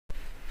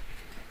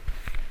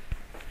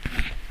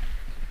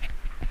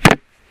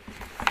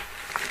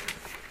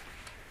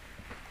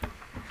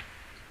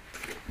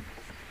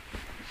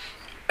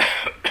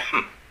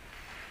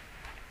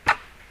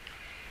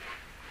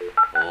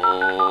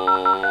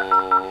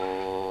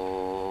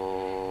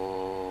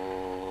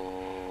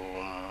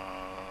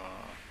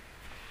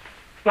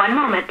One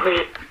moment,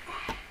 please.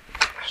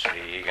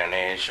 Shri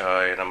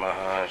Ganeshaya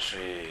Namaha,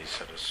 Shri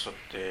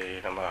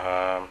Saraswatye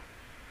Namaha,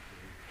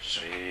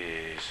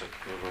 Shri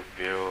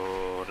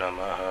Sadgurubhyo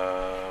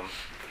Namaha.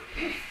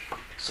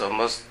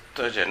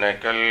 Samasta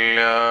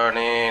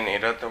Janakalyane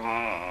Niratam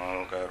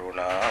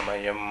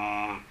Karunamayam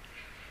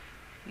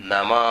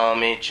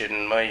Namami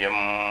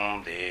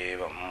Chinmayam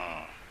Devam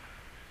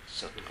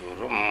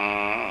Sadgurum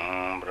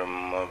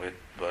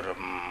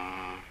Brahmavidvaram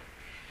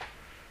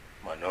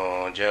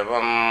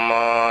Manojavam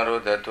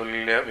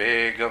Marudatullya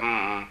Vegam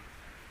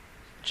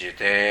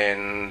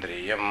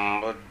Jitendriyam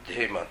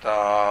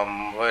Buddhimatam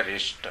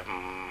Varishtam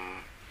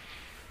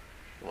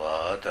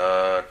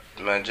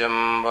Vatatmajam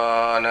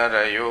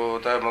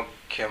Vanarayuta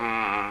Mukhyam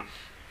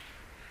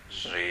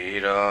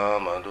Shri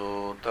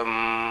Ramadutam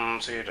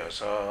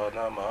Sirasa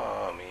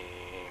Namami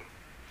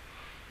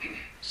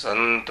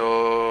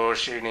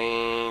Santoshini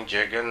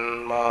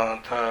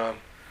Jaganmatha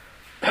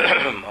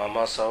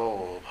Mama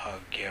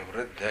Saubhagya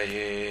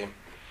Vruddhaye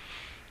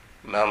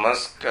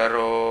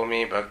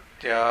Namaskaromi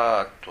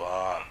Bhaktya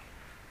Tvam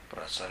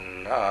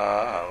Prasanna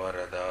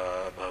Varada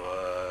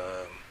Bhava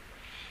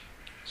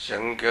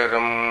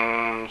Shankaram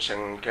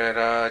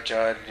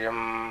Shankaracharyam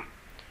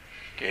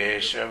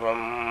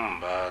Keshavam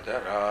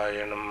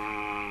Badarayanam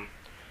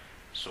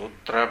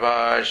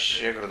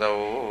Sutrabhashya Kridau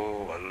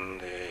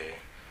Vande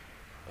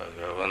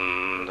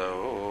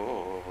Bhagavandau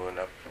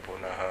Punah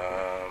Punah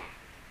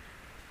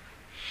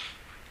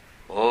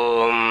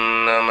Om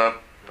Namah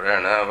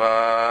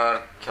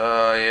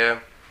Pranavarthaya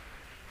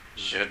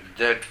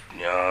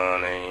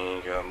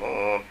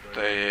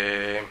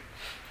Shuddha-jnanaikamurtaye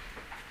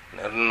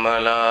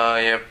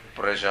Nirmalaya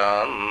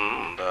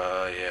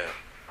Prashantaya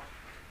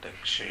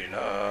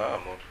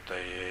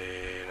Dakshinamurtaye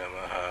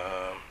Namaha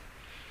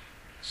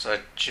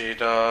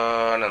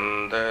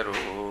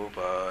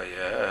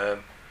Satchidanandarupaya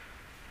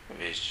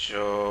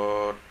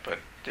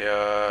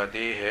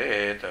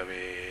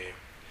Vishwotpatyadihetave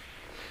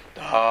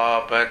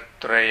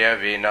Tapatraya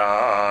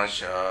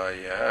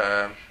Vinashaya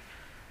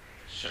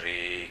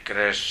Shri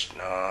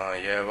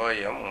Krishnaya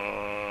Vayam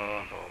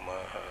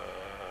Namaha.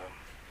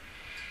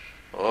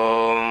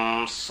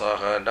 Om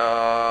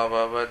Sahana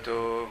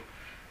Bhavatu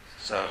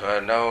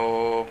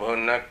Sahanau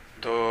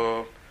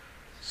Bhunaktu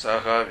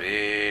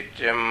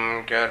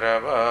Sahavidyam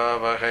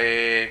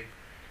Karavavahai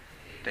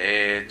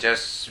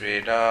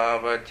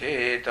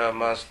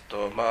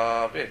Tejasvinavadhitamastu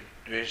ma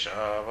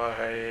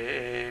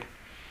vidvishavahai.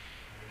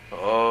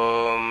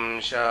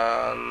 Om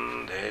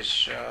Shanti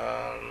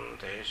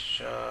Shanti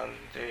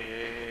Shanti.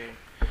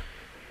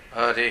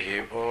 Harihi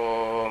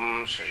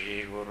Om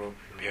Shri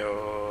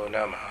Gurubhyo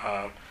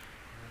Namaha.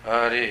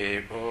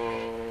 Harihi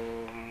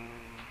Om.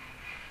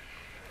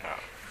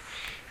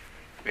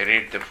 We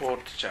read the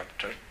 4th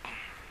chapter,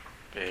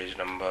 page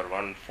number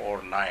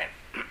 149.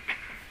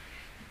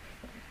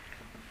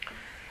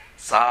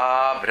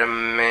 Sa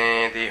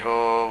Brahmeti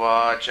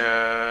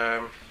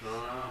Hovacha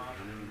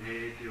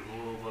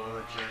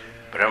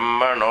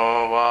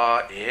Brahmano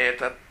va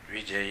etat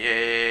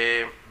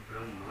vijaye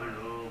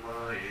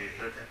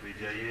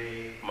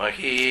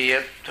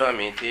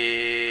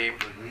Mahiyatvamiti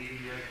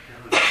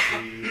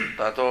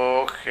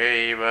Tato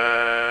Heiva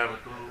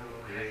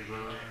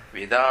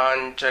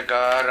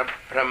Vidanchakara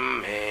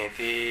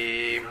Brahmeti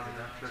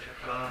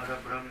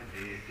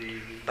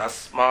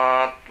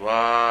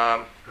Tasmatva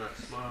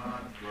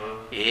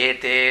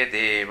Ete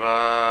Deva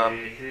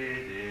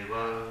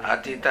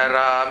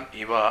Atitaram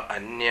iva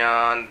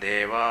anyan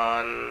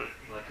devan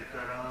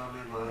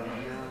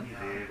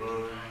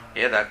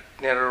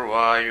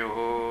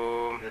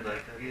Yadaknirvayuhu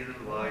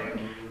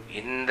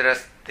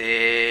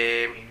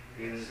Indraste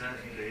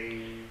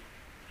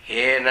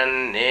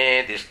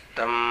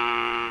Henannedishtam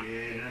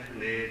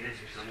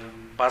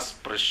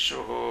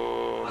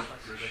Pasprushuhu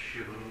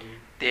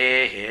Te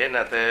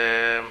henat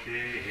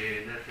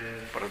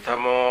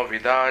Prathamo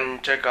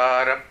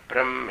Vidanchakara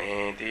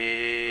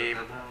Brahmeti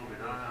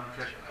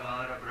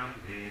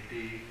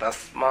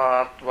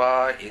Tasmatva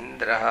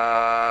Indraha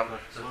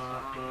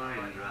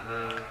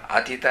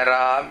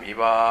Atitaram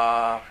iva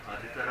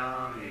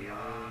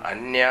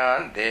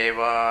Anyan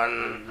devan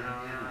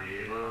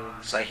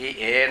Sahi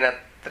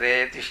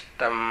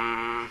enatretishtam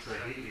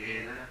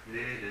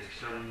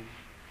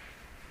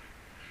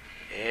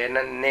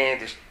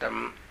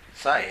Enannedishtam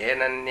Sa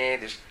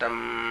enannedishtam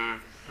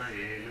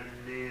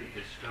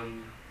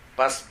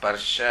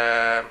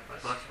Pasparsha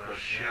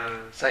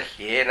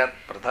Sahyenat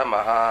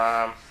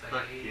Prathamaha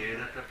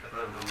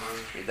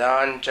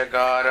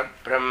Vidanchakara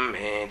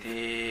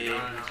Brahmeti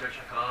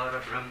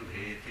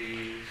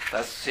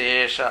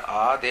Tasyesha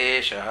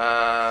Adesha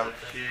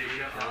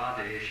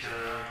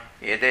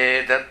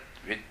Yededat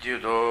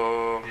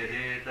Vidyudo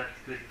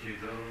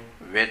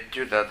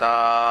Vidyudata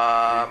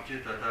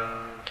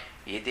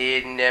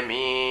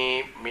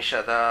Idinyami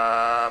Mishada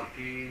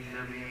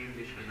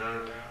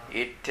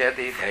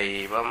Ityadi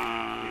Daivam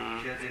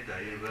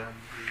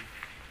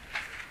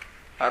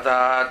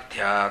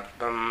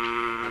Adadhyatmam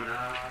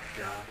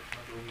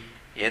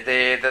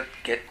Yedetat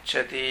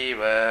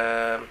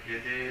gacchativa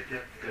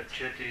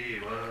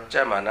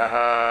cha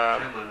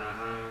manaha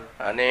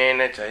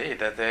anena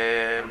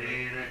chaitate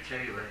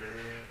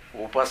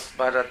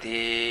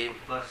upasmarati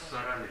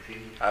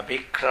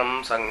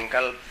abhikram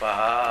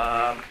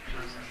sankalpaha.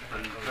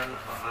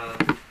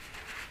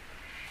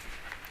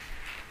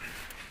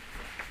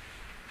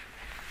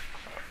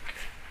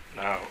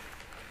 Now,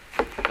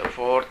 the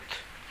fourth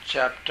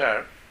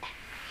chapter,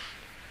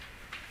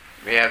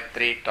 we have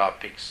three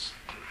topics.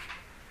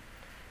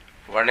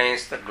 One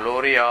is the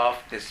glory of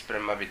this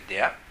Brahma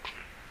Vidya.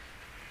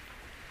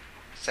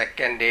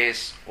 Second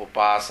is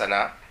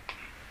Upasana,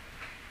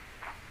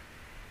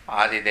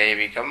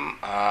 Adidevikam,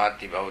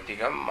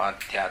 Adibhautikam,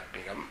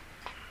 Adhyatmikam.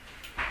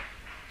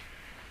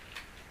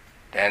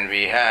 Then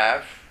we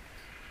have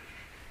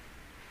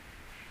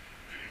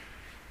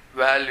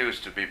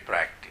values to be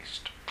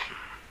practiced.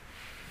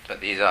 So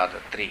these are the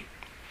three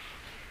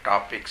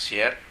topics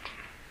here.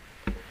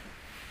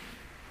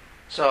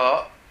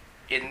 So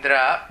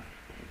Indra,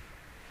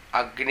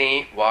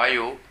 Agni,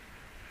 Vayu,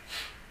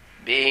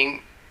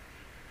 being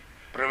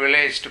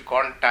privileged to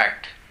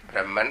contact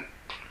Brahman,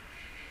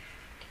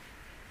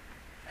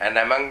 and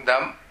among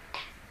them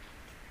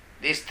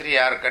these three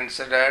are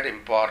considered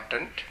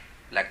important,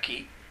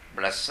 lucky,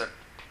 blessed,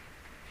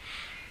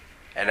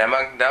 and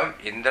among them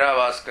Indra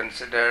was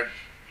considered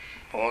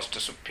most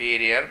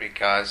superior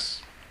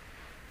because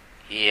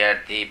he had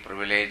the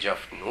privilege of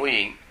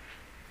knowing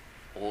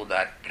who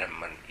that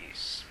Brahman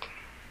is.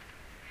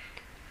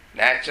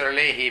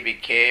 Naturally, he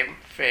became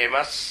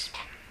famous.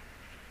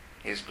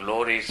 His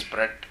glory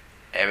spread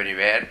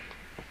everywhere.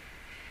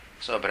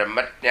 So,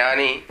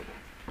 Brahmajnani,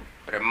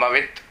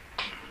 Brahmavit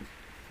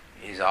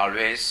is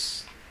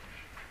always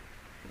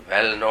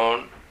well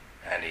known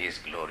and he is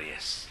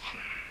glorious.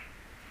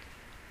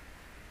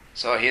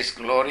 So, his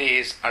glory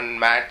is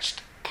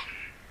unmatched.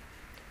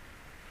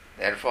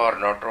 Therefore,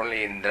 not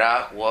only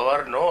Indra,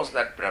 whoever knows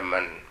that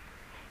Brahman,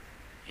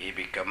 he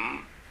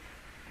become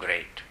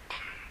great.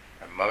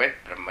 Brahmavit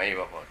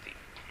Brahmaiva bhavati.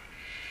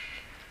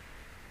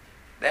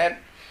 Then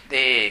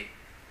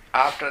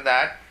after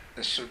that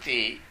the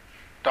Shruti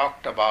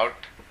talked about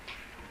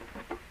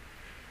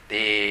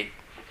the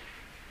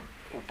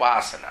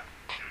Upasana.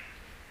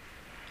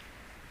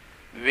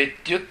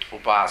 Vidyut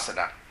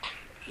Upasana,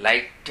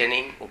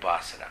 lightening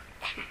Upasana.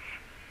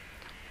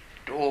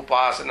 Two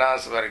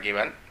Upasanas were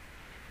given.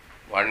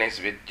 One is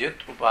Vidyut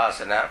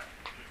Upasana,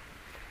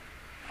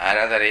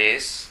 another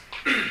is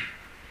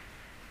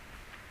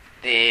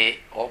the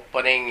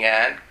opening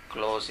and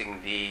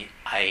closing the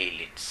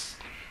eyelids.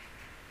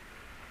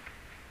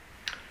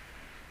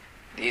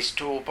 These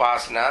two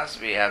upasanas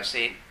we have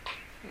seen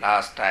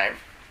last time.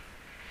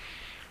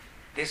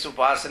 These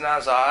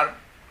upasanas are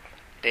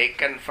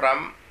taken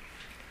from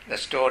the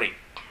story.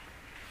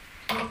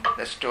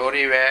 The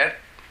story where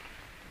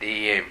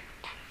the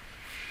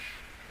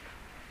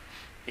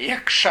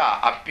Yaksha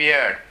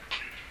appeared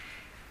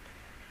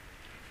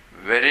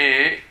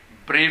very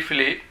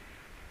briefly,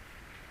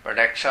 but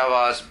Yaksha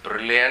was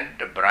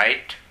brilliant,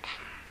 bright,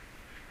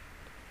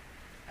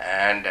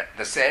 and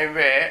the same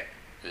way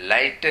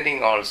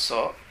lightning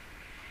also,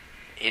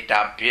 it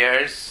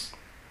appears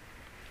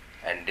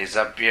and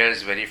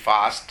disappears very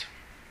fast,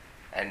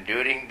 and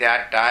during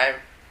that time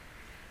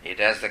it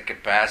has the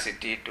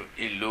capacity to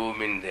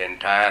illumine the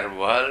entire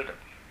world.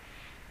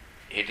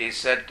 It is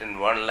said in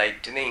one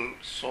lightning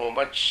so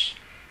much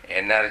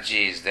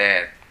energy is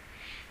there.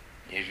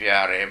 If you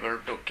are able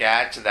to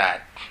catch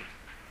that,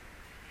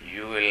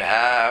 you will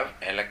have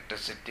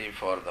electricity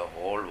for the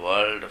whole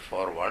world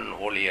for one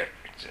whole year.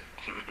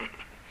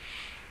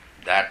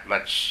 That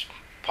much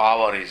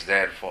power is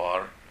there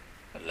for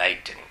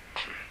lightning.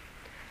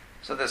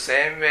 So the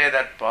same way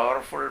that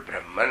powerful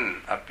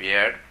Brahman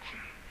appeared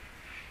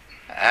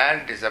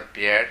and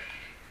disappeared,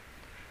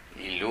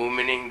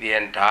 illumining the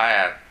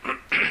entire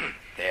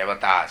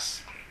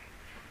Devatas.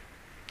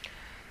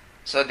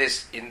 So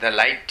this, in the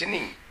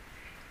lightning,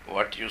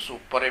 what you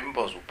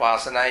superimpose,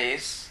 Upasana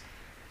is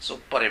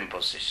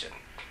superimposition.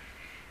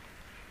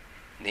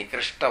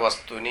 Nikrishta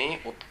vastuni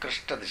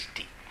utkrishta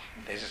drishti.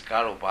 This is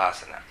called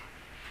Upasana.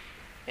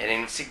 An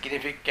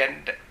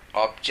insignificant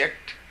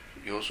object,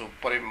 you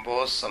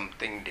superimpose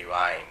something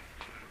divine.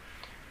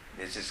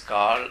 This is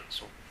called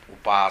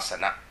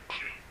Upasana.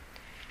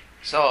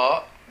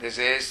 So, this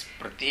is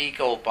Pratika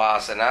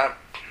Upasana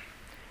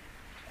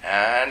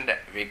and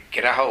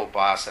Vigraha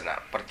Upasana.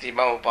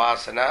 Pratima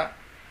Upasana,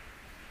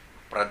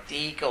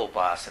 Pratika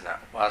Upasana.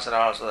 Upasana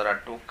also there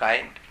are two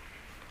kinds.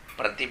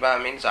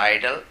 Pratima means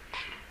idol.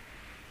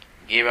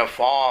 Give a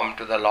form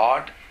to the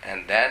Lord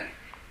and then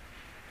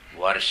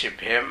worship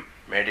Him,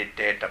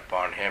 meditate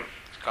upon Him.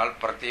 It's called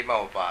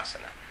Pratima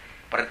Upasana.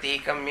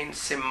 Pratikam means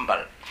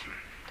symbol.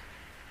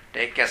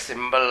 Take a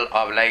symbol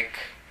of like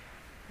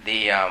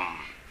the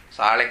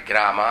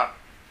Saligrama,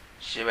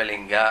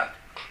 Shivalinga,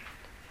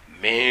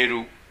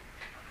 Meru.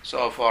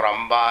 So for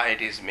Amba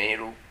it is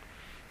Meru,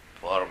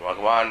 for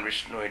Bhagavan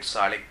Vishnu it is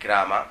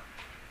Saligrama,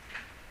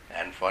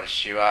 and for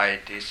Shiva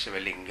it is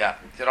Shivalinga.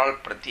 These are all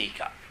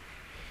Pratika.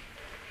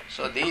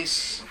 So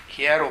this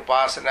here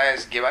upasana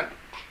is given.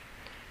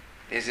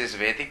 This is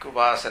Vedic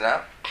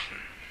upasana.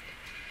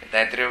 In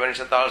Taittiriya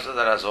Upanishad also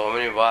there are so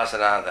many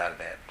upasanas are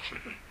there.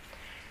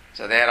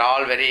 So they are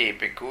all very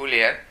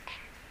peculiar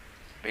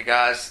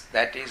because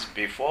that is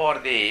before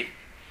the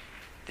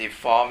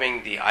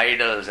forming the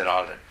idols and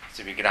all that.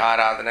 So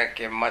Vigraharadhana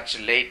came much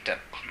later.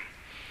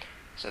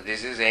 So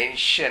this is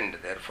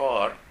ancient,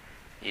 therefore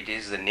it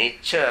is the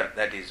nature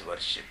that is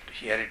worshipped.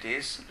 Here it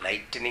is,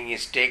 lightning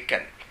is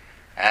taken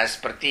as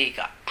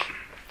pratika.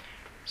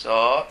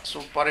 So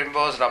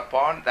superimposed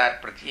upon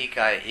that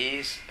pratika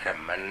is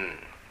Brahman,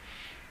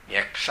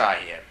 Yaksha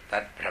here.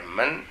 That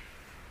Brahman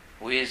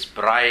who is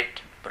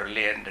bright,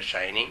 brilliant,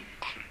 shining.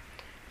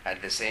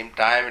 At the same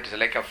time it is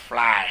like a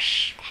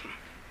flash,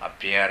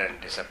 appear and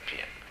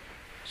disappear.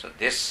 So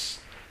this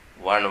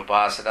one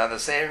upasana, the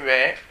same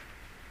way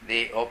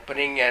the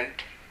opening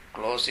and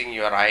closing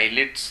your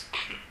eyelids,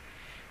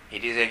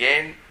 it is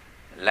again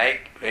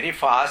like very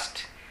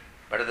fast,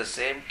 but at the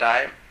same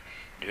time,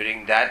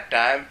 during that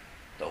time,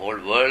 the whole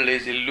world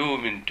is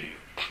illumined to you.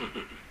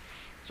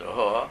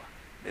 So,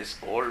 this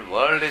whole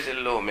world is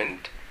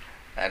illumined.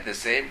 At the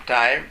same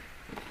time,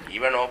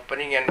 even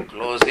opening and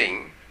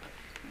closing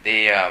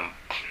the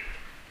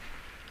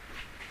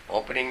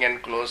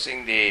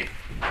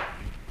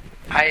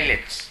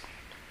eyelids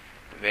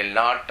will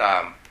not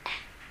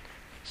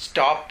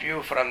stop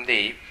you from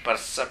the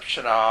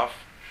perception of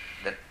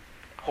the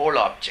whole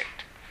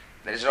object.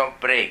 There is no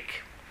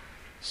break.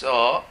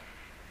 So,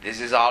 this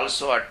is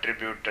also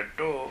attributed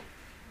to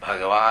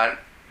Bhagavan,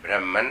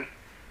 Brahman.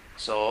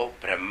 So,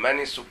 Brahman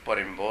is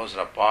superimposed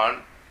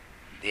upon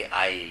the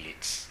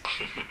eyelids.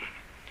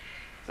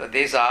 So,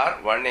 these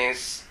are, one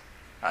is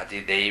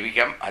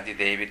Adhidevikam,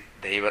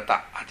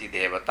 Adhidevata,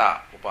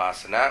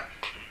 Upasana.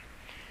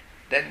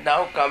 Then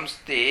now comes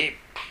the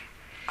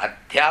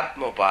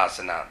Adhyatma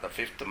Upasana, the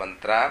fifth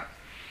mantra.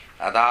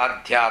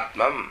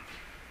 Adadhyatmam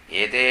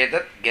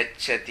ededat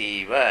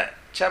gacchativa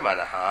cha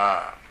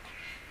manaha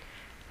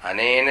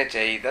anena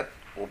chaidat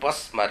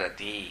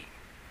upasmarati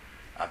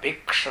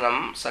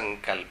abhikshanam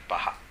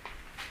sankalpaha.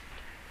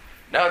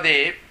 Now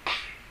the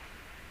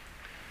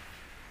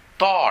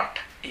thought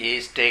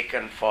is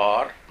taken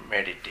for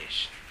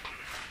meditation.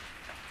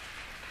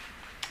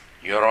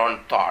 Your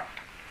own thought.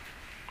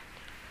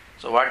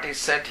 So what is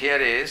said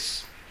here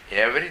is,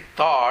 every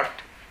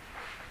thought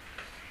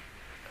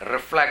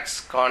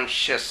reflects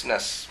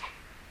consciousness.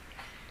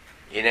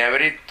 In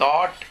every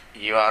thought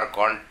you are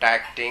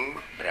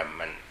contacting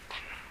Brahman.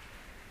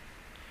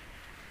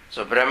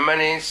 So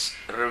Brahman is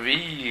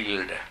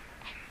revealed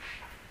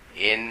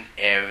in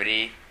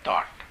every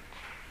thought.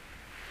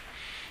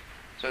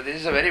 So this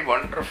is a very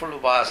wonderful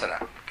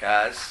upasana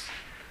because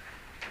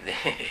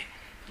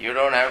you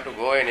don't have to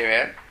go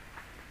anywhere.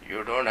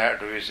 You don't have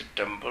to visit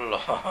temple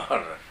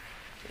or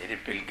any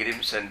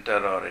pilgrim center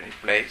or any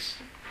place.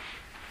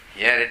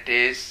 Here it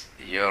is,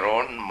 your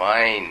own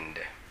mind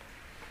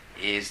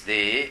is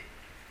the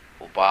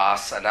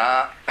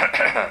upasana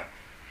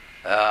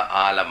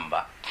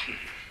alamba.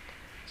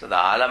 So the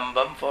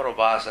alambam for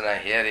upasana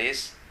here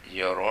is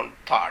your own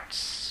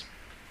thoughts.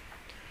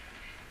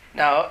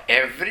 Now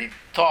every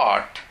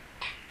thought,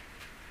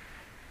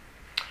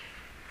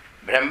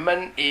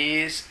 Brahman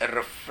is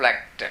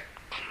reflected.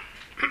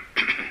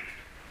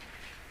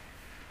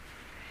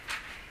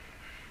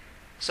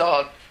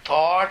 So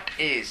thought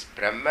is,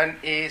 Brahman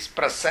is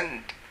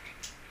present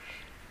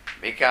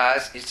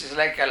because it is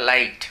like a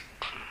light.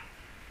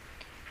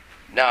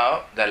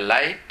 Now the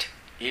light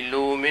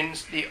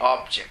illumines the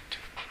object.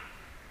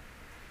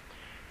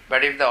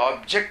 But if the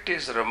object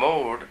is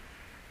removed,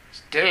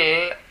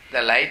 still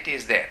the light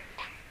is there.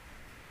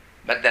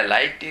 But the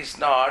light is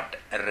not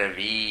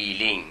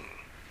revealing.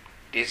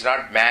 It is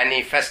not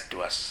manifest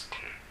to us.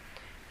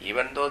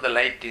 Even though the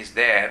light is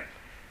there,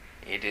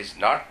 it is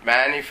not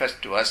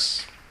manifest to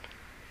us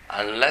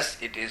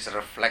unless it is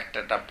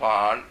reflected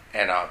upon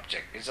an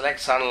object. It's like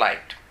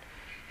sunlight.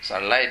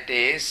 Sunlight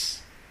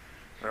is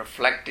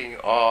reflecting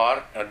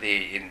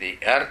in the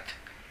earth,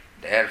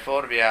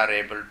 therefore we are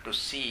able to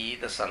see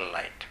the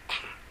sunlight.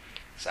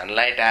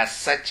 Sunlight as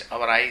such,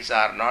 our eyes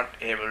are not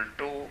able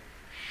to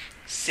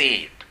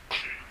see it.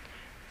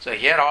 So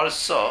here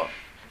also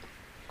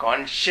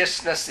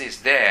consciousness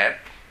is there,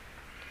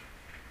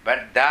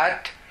 but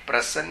that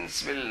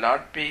presence will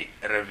not be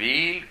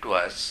revealed to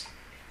us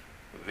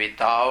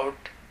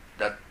without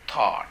the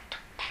thought.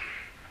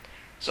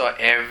 So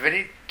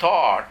every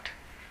thought,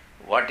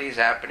 what is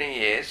happening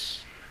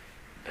is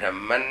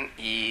Brahman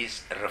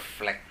is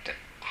reflected.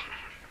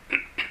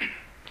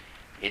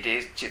 It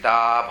is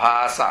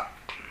Chidabhasa.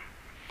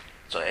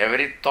 So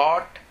every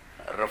thought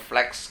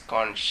reflects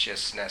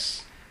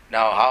consciousness.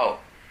 Now how?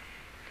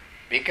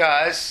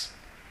 Because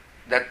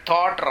the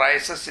thought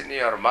rises in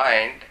your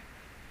mind,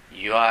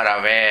 you are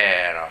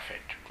aware of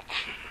it.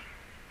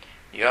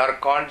 You are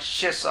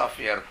conscious of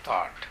your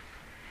thought.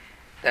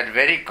 That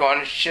very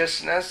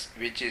consciousness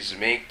which is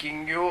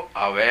making you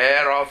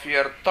aware of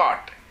your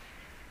thought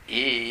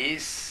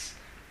is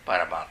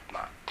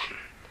Paramatma.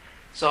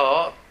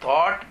 So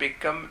thought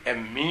become a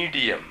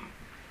medium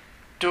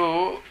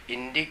to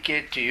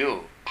indicate to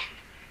you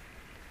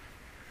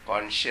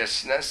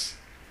consciousness,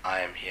 I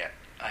am here,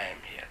 I am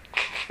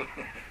here.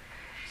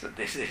 So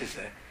this is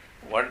a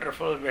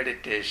wonderful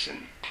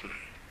meditation.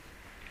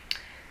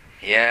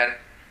 Here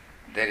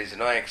there is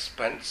no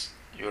expense,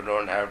 you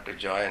don't have to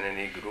join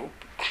any group,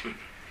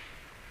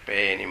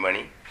 pay any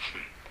money,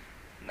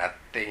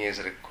 nothing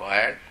is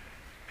required.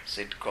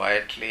 Sit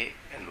quietly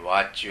and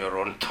watch your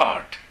own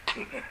thought.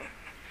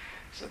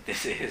 So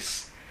this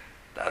is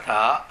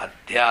Tatha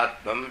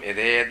Adhyatmam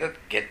Ededat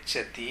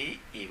Gacchati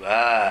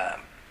Iva.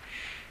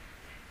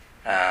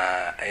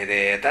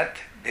 Ededat,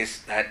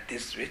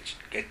 this which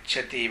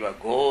Gacchati Iva,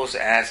 goes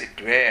as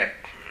it were.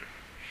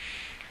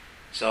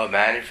 So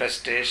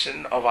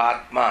manifestation of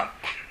Atma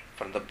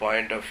from the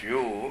point of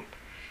view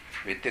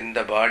within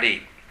the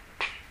body.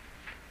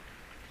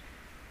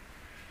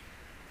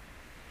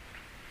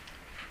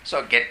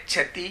 So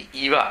Gacchati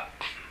Iva.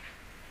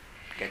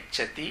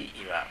 Gacchati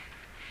Iva.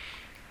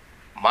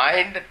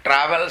 Mind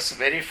travels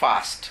very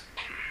fast.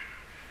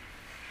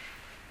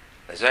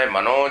 That's why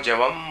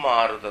Manojavam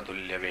Maruta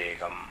Tulya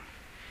Vegam.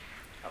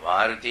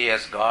 Maruti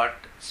has got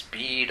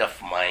speed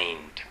of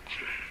mind.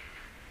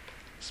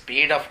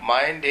 Speed of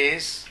mind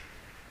is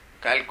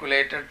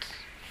calculated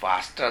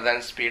faster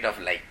than speed of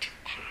light.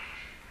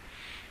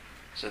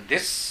 So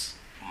this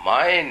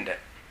mind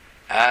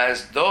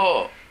as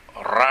though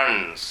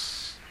runs.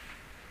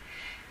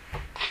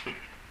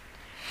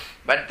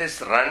 But this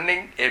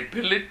running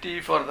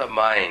ability for the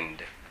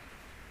mind,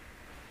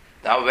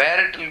 now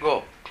where it will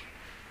go?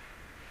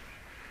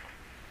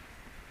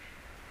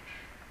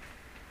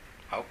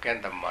 How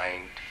can the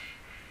mind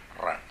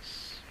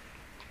runs?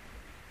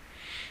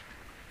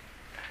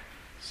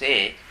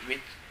 Say,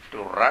 to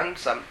run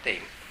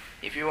something,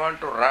 if you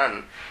want to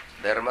run,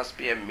 there must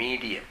be a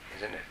medium,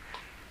 isn't it?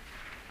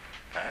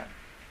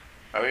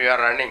 Now you are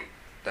running,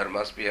 there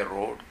must be a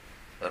road,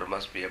 there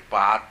must be a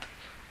path,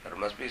 there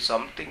must be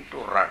something to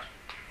run.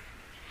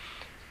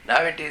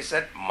 Now it is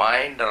that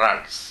mind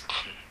runs.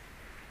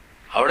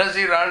 How does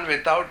he run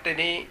without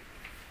any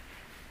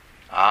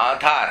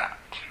adhara?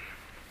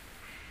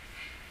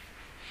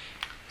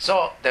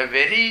 So the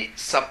very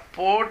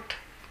support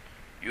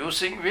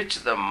using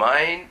which the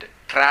mind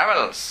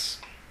travels,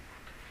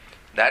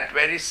 that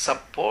very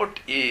support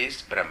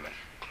is Brahman.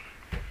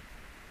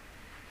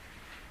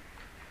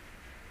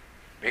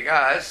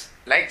 Because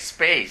like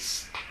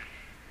space,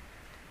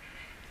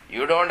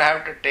 you don't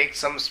have to take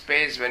some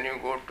space when you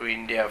go to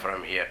India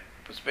from here.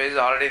 Space is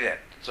already there.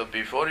 So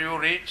before you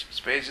reach,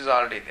 space is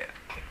already there.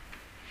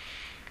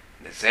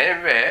 The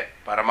same way,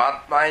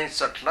 Paramatma is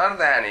subtler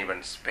than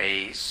even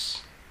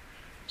space.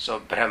 So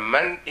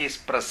Brahman is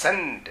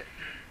present.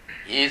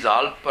 He is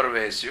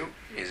all-pervasive.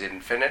 He is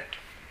infinite.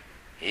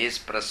 He is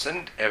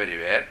present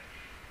everywhere.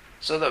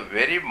 So the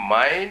very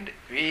mind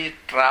we are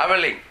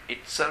traveling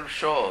itself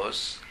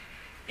shows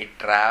it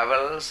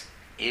travels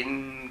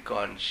in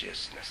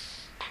consciousness.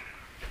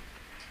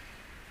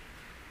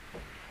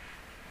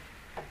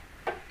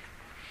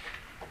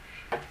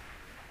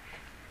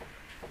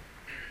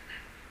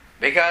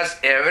 Because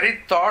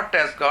every thought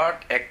has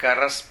got a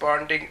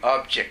corresponding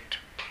object.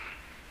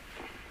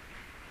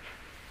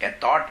 A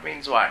thought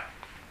means what?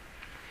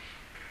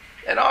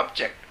 An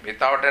object.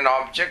 Without an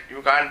object,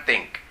 you can't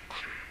think.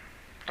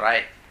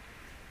 Try.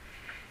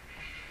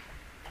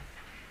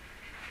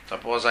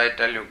 Suppose I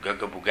tell you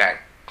Gagabugang.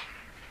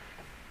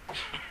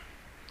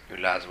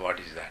 You'll ask, what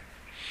is that?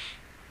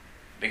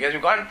 Because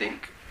you can't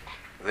think.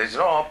 There is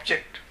no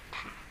object.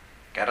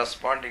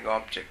 Corresponding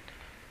object.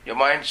 Your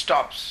mind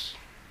stops.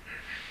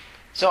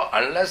 So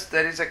unless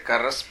there is a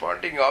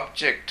corresponding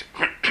object,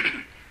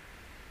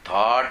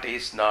 thought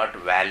is not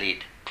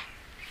valid.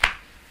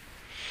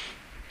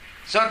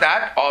 So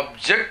that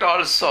object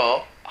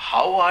also,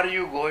 how are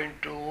you going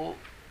to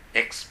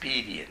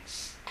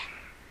experience?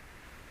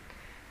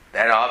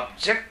 That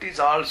object is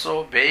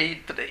also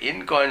bathed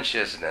in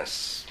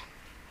consciousness.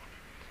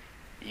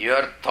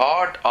 Your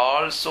thought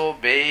also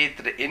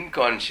bathed in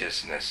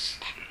consciousness.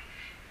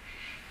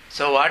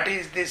 So what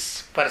is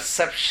this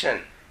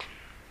perception?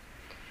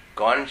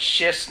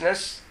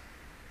 Consciousness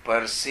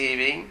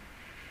perceiving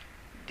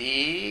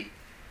the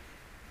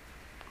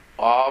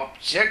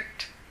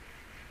object,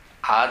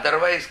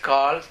 otherwise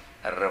called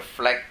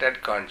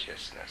reflected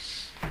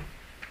consciousness.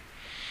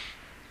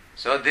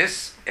 So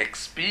this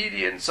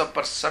experience of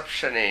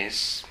perception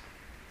is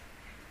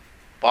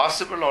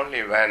possible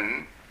only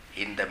when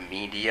in the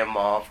medium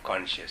of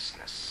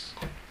consciousness.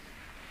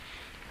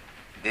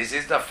 This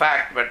is the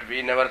fact, but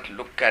we never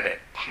look at it.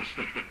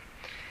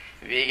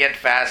 We get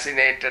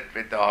fascinated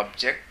with the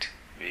object,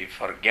 we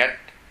forget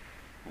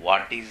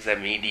what is the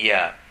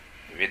media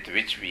with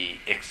which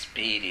we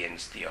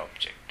experience the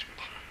object.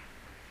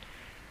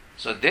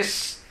 So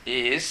this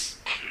is,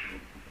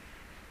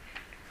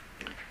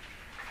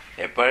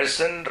 a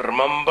person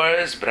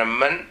remembers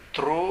Brahman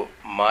through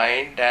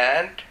mind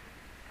and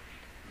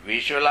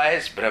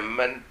visualize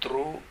Brahman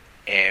through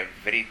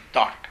every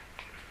thought.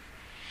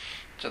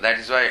 So that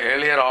is why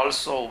earlier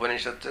also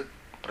Upanishad said,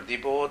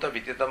 pratibodha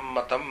viditam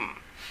matam.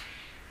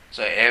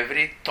 So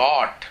every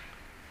thought,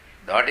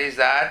 that is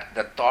that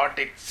the thought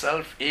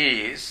itself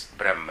is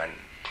Brahman.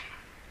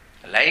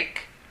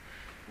 Like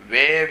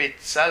wave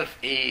itself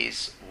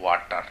is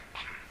water.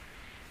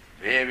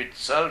 Wave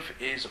itself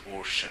is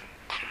ocean.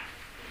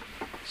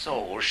 So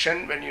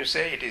ocean, when you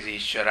say it is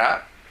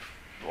Ishvara,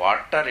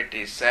 water it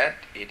is said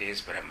it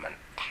is Brahman.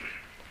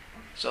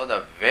 So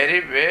the very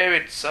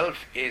wave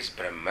itself is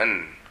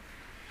Brahman.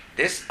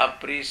 This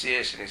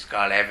appreciation is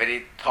called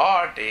every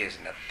thought is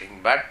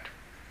nothing but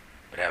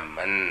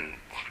Brahman.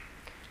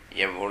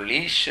 A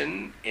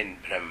volition in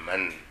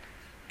Brahman.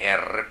 A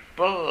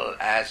ripple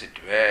as it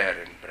were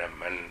in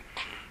Brahman.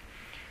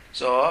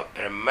 So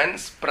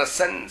Brahman's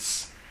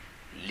presence,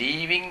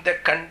 leaving the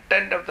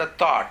content of the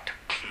thought,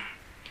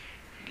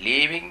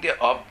 leaving the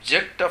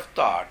object of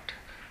thought,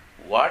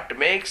 what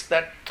makes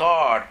that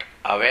thought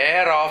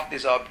aware of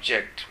this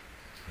object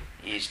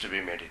is to be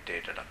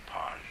meditated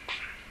upon.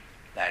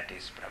 That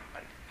is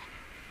Brahman.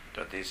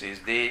 So this is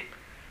the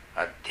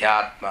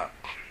Adhyatma.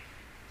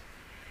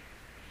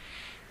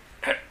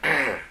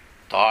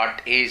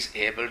 Thought is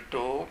able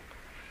to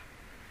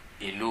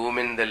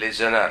illumine the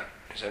listener,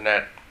 isn't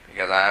it?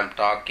 Because I am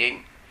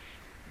talking,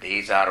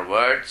 these are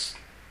words,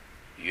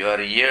 your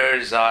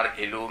ears are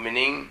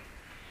illumining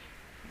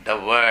the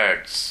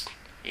words,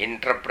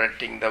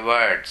 interpreting the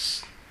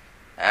words,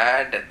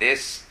 and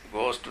this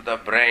goes to the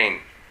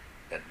brain.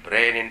 That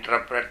brain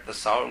interprets the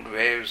sound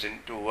waves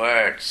into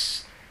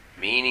words,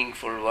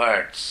 meaningful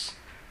words,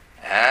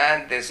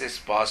 and this is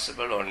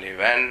possible only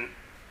when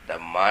the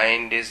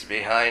mind is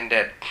behind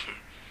it.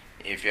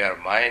 If your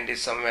mind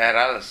is somewhere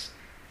else,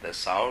 the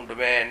sound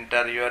may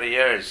enter your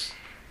ears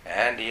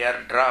and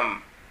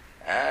eardrum,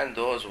 and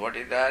those, what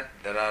is that?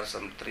 There are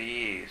some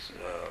three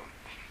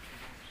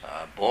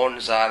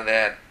bones are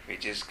there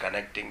which is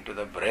connecting to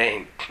the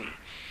brain.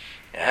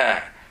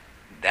 Yeah,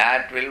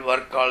 that will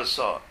work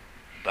also,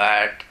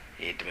 but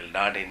it will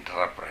not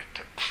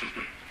interpret.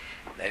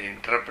 That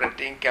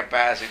interpreting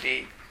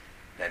capacity,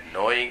 that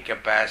knowing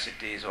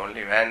capacity is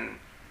only when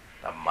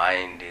the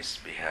mind is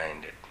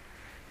behind it.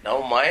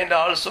 Now mind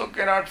also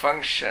cannot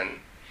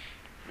function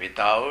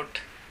without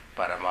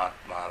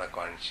Paramatma, the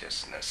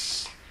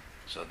consciousness.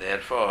 So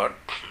therefore,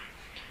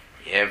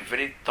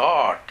 every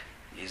thought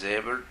is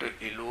able to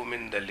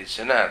illumine the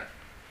listener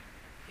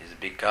is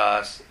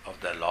because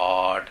of the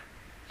Lord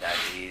that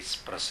is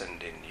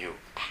present in you.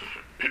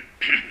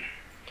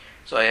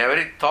 So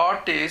every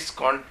thought is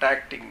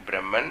contacting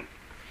Brahman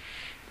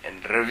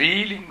and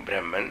revealing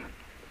Brahman.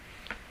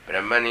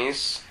 Brahman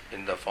is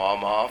in the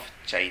form of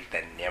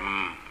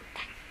Chaitanyam.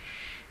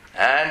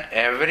 And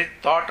every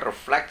thought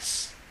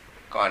reflects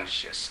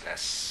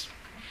consciousness.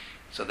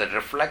 So the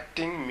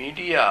reflecting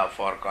media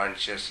for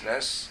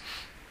consciousness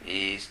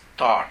is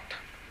thought.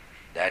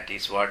 That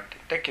is what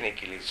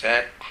technically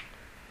said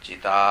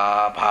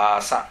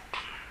Chitabhasa.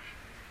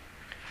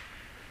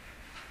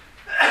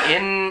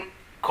 In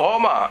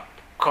coma,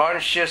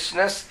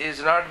 consciousness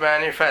is not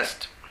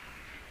manifest,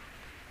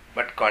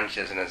 but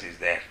consciousness is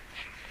there.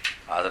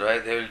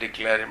 Otherwise they will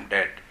declare him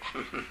dead.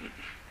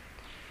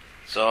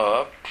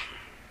 So,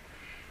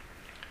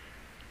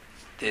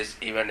 this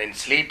even in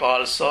sleep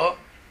also,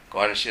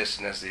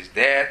 consciousness is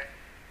there,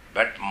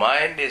 but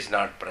mind is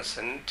not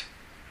present,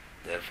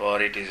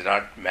 therefore it is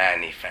not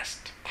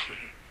manifest.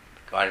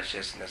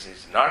 Consciousness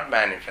is not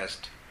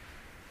manifest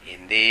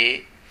in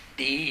the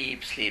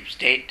deep sleep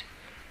state,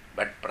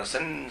 but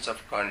presence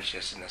of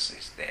consciousness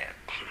is there.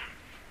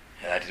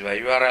 That is why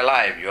you are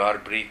alive, you are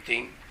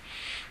breathing,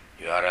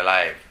 you are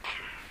alive.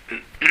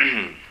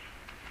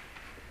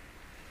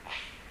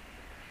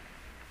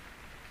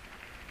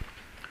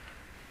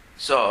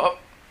 So,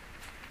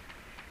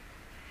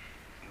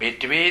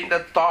 between the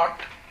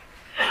thought,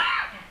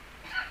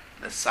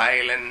 the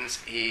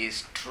silence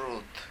is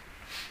truth.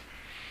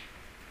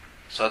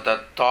 So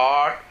the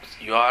thought,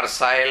 you are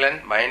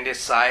silent, mind is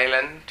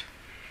silent,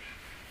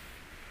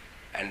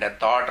 and a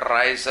thought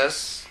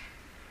rises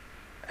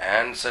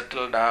and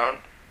settles down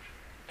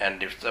and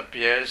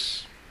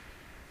disappears.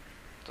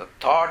 The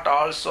thought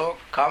also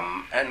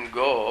come and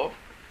go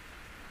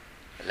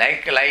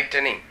like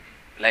lightning.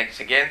 Like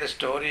again the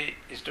story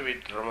is to be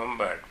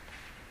remembered.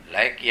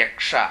 Like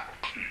Yaksha.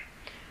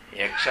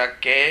 Yaksha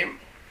came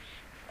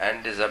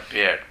and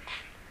disappeared.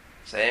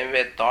 Same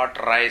way thought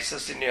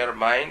rises in your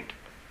mind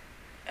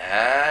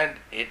and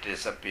it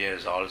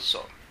disappears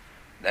also.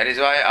 That is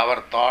why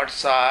our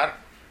thoughts are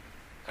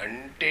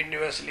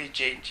continuously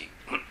changing.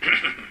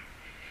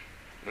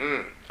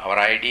 Our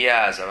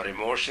ideas, our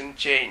emotions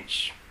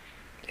change.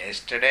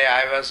 Yesterday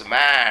I was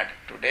mad,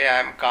 today I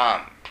am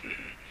calm.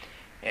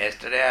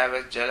 Yesterday I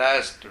was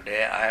jealous,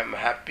 today I am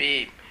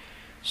happy.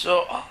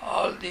 So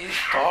all these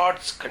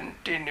thoughts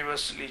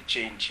continuously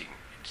changing.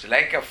 It's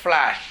like a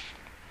flash,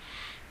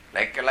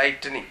 like a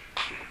lightning.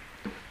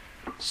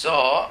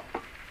 So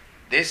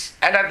this,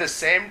 and at the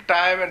same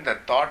time when the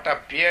thought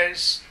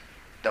appears,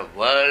 the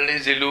world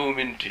is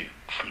illumined to you,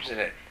 isn't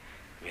it?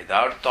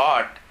 Without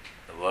thought,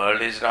 the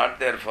world is not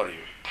there for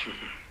you.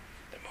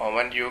 The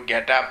moment you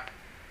get up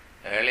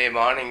Early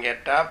morning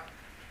get up,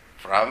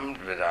 from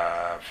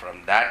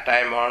that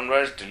time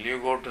onwards till you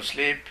go to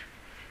sleep,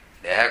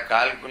 they have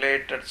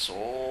calculated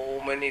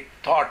so many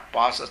thought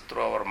passes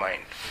through our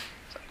mind.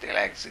 Something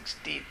like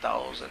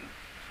 60,000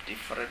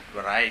 different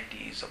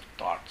varieties of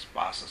thoughts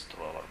passes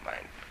through our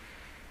mind.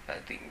 I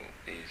think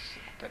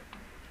that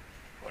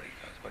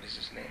what is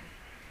his name?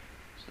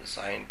 The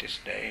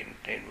scientist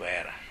in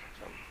where?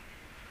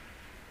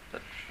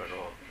 That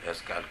fellow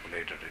has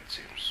calculated, it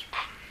seems.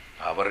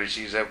 Our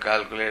rishis have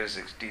calculated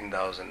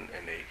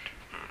 16,008.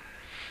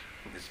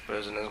 This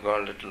person has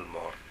gone a little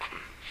more.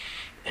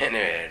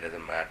 Anyway, it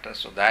doesn't matter.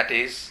 So that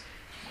is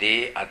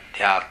the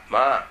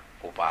Adhyatma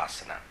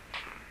Upasana.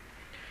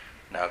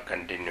 Now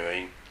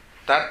continuing.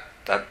 Tat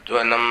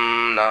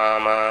Tadvanam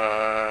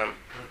Nama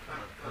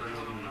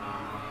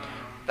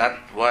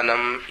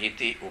Tadvanam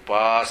iti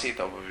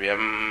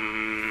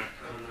upasitavyam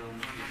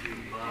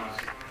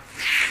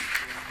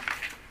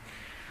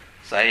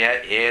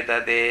Saya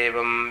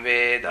etadevam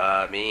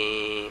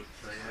vedami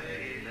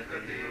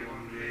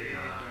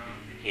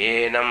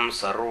Yenam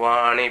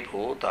sarvani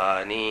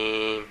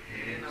bhutani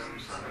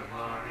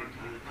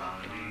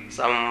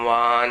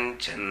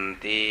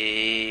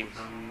Samvanchanti.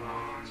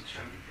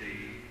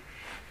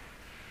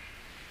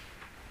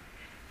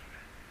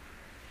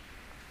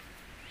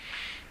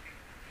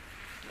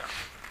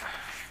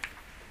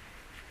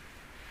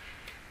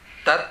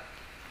 Tat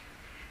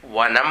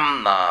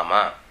Vanam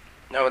Nama.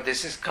 Now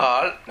this is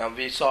called, now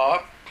we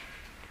saw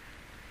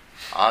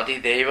Adi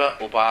Deva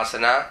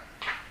Upasana,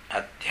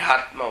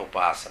 Adhyatma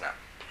Upasana.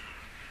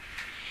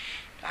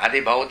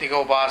 Adi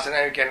Bhautika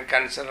Upasana you can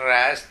consider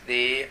as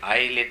the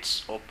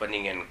eyelids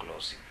opening and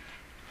closing.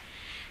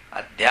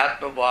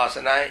 Adhyatma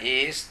Upasana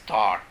is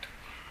thought.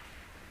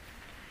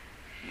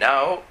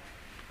 Now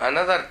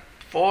another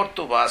fourth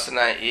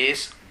Upasana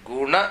is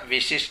Guna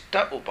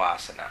Vishishta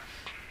Upasana.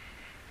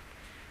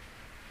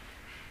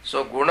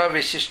 So Guna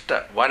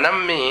Vishishta,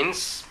 Vanam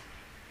means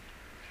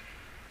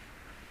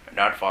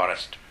not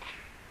forest.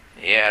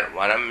 Here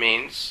Vanam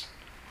means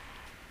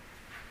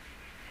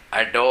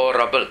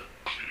adorable.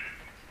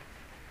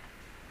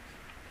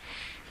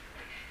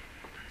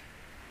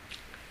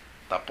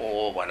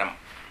 Tapo Vanam.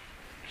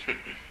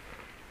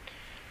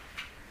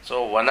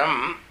 So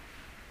Vanam,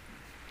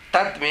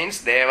 Tat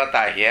means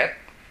Devata here.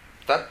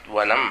 Tat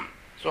Vanam.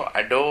 So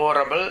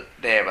adorable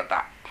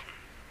Devata.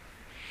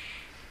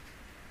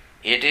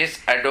 It is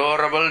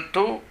adorable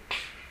to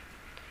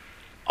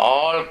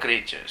all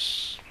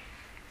creatures.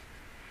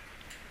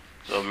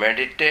 So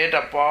meditate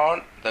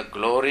upon the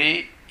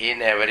glory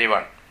in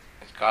everyone.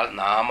 It's called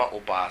Nama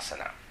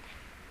Upasana.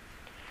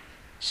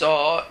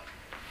 So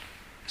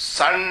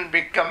sun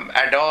become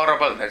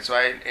adorable. That's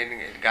why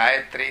in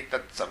Gayatri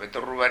Tat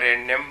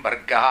Saviturvarenyam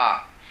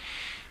Bhargaha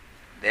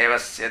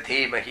Devasya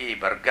Dhimahi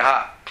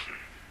Bhargaha.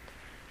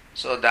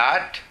 So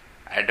that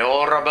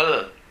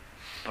adorable,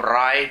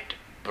 bright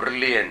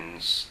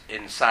brilliance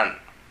in sun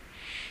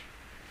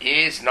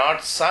is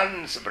not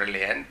sun's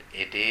brilliance,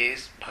 it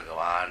is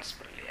Bhagavan's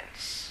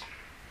brilliance.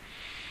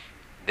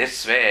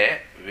 This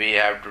way we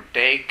have to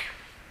take,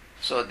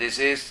 so this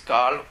is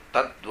called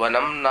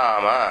Tadvanam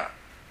Nama,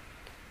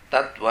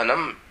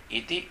 Tadvanam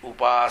iti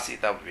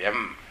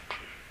upasitavyam.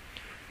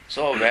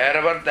 So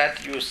wherever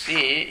that you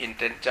see, in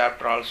 10th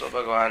chapter also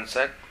Bhagavan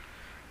said,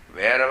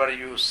 wherever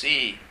you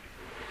see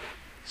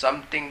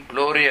something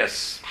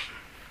glorious,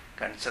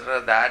 consider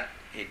that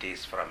it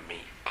is from me.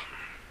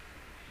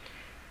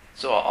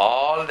 So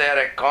all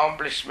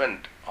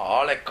accomplishments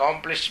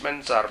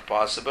are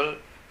possible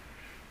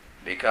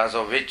because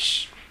of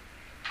which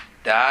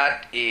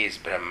that is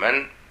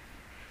Brahman.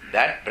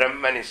 That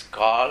Brahman is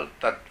called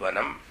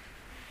Tattvanam.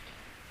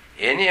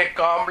 Any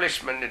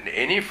accomplishment in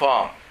any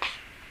form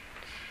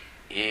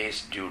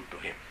is due to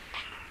him.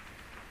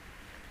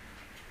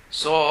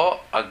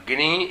 So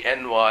Agni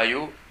and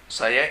Vayu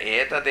Saya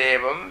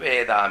etadevam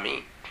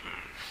vedami.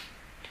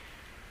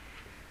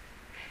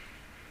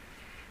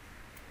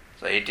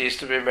 So it is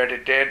to be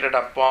meditated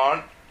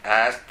upon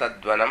as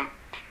Tadvanam,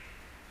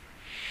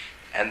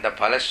 and the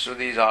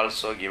Phalashruti is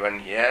also given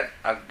here.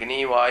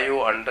 Agni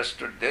Vayu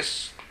understood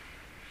this.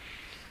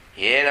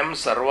 Yenam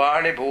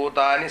sarvani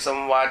bhutani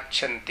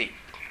samvachanti.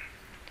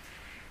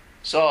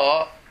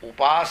 So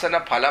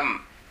Upasana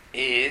Phalam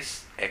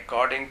is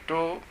according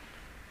to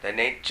the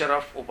nature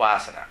of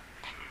Upasana.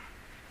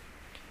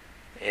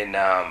 In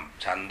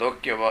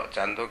Chandogya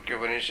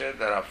Upanishad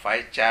there are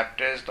 5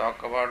 chapters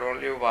talk about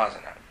only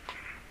Upasana.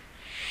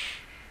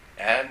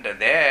 And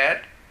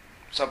there,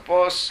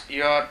 suppose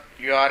you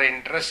are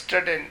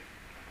interested in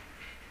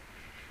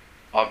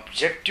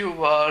objective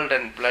world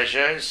and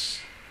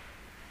pleasures,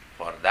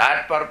 for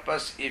that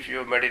purpose if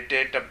you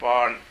meditate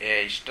upon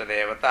a Ishta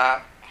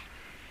Devata,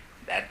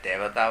 that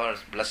Devata will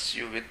bless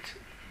you with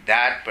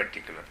that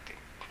particular thing.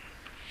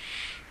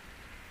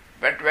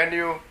 But when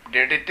you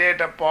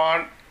meditate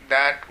upon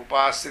that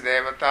Upasya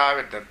Devata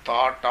with the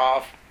thought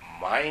of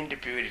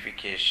mind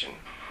purification,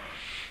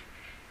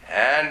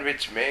 and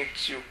which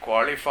makes you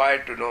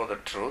qualified to know the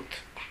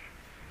truth,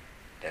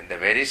 then the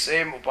very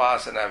same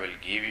Upasana will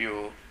give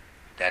you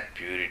that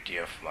purity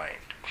of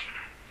mind.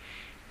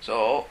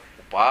 So,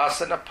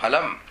 upasana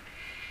phalam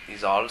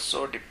is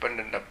also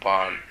dependent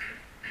upon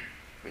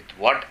with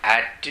what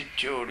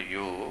attitude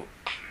you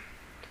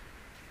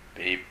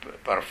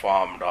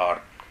performed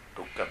or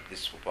took up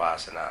this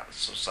upasana.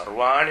 So,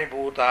 sarvani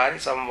bhutani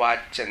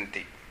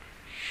samvachanti.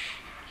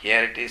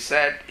 Here it is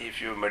said,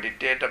 if you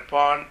meditate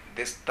upon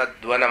this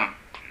tadvanam,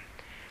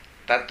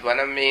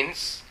 tadvanam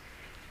means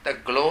the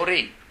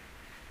glory,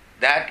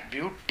 that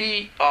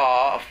beauty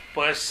of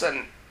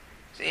person.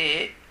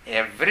 See,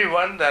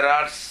 everyone there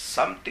are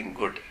something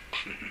good.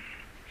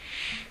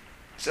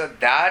 So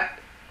that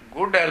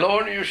good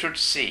alone you should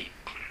see.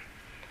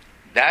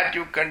 That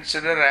you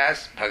consider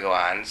as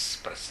Bhagavan's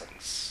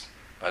presence,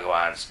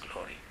 Bhagavan's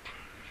glory.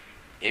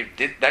 If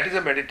that is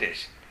a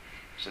meditation.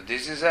 So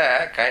this is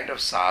a kind of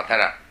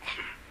sadhana.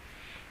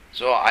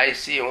 So I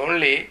see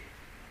only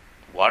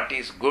what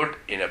is good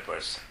in a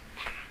person.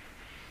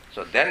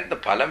 So then the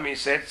phalam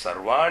is said,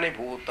 sarvani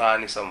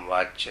bhutani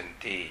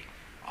samvachanti.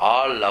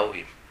 All love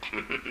him.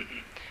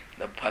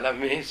 The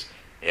phalam is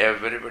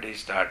everybody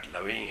start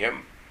loving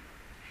him.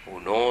 Who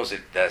knows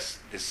it thus,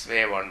 this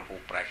way one who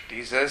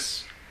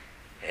practices,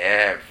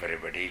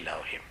 everybody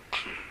love him.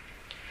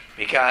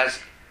 Because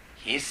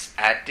his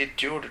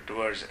attitude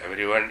towards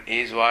everyone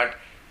is what?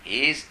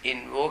 He is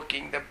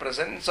invoking the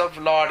presence of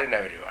Lord in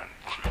everyone.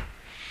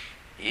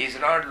 He is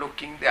not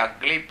looking the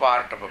ugly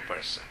part of a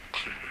person.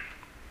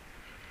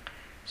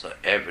 So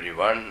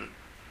everyone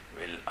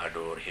will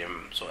adore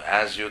him. So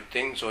as you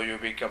think, so you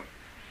become.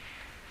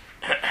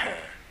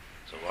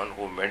 So one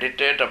who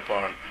meditate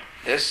upon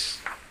this,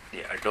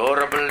 the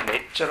adorable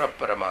nature of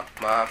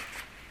Paramatma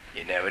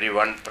in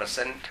everyone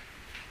present,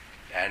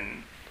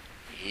 and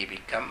he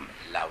become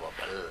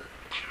lovable.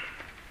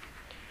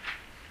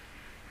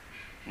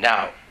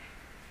 Now,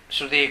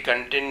 Shruti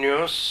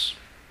continues,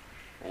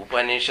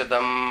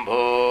 Upanishadam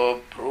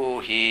bho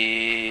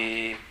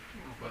bruhi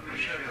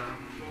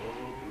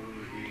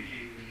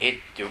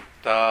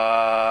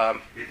ityukta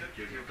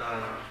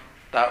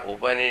ta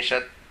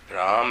Upanishad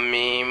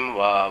brahmim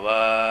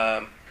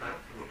vava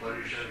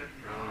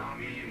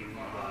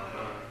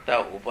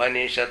ta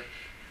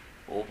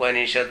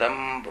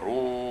Upanishadam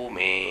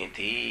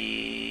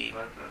brumeti.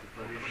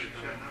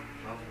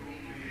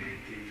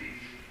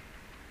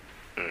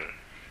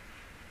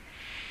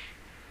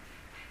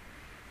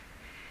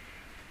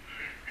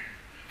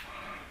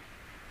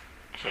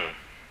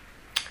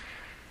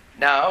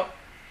 Now,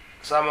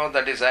 some of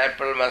the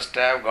disciples must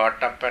have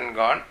got up and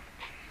gone,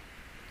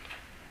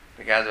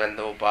 because when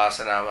the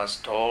upasana was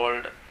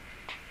told,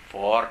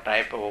 4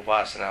 types of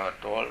upasana were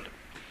told,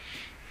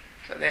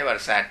 so they were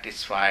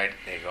satisfied,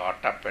 they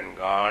got up and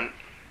gone.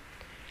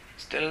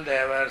 Still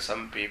there were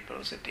some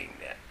people sitting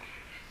there.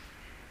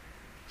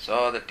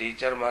 So the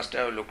teacher must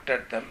have looked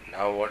at them,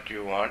 now what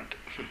you want?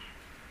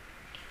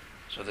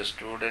 So the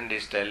student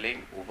is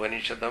telling,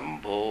 Upanishadam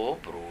bho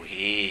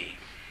bruhi.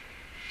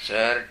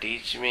 Sir,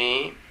 teach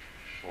me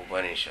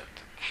Upanishad.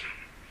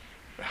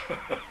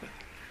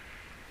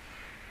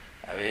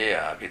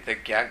 अभी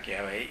तक क्या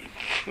किया भाई?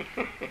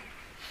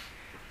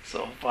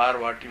 So far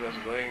what was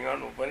going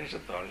on,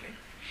 Upanishad only.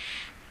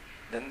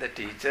 Then the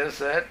teacher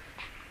said,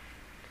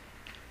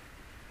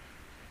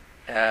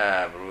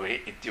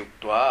 Bruhi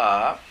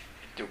ityukta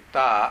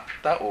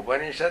ta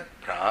Upanishad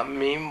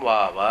brahmim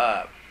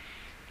vava.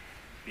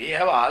 We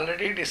have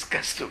already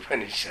discussed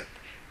Upanishad.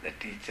 The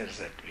teacher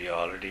said, we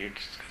already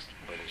discussed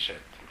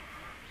Upanishad.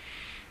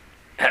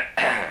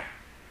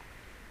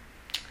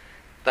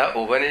 Ta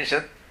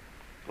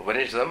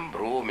Upanishadam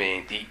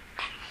brumeti.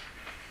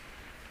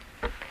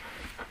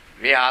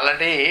 We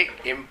already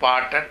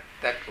imparted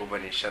that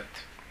Upanishad.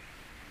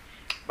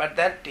 But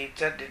that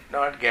teacher did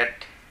not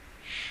get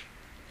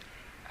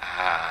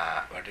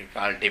what we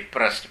call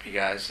depressed,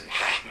 because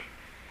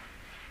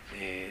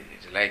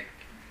it's like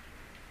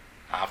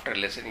after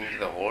listening to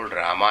the whole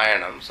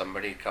Ramayanam,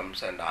 somebody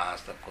comes and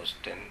asks the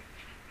question,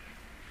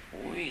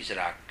 who is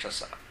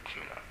Rakshasa?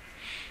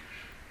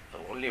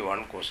 Only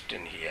one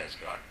question he has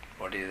got.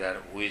 What is that?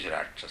 Who is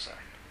Rakshasa?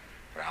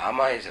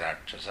 Rama is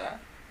Rakshasa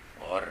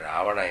or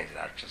Ravana is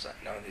Rakshasa?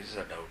 Now this is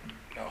a doubt.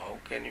 Now how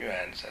can you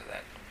answer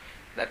that?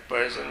 That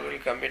person will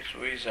commit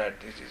suicide.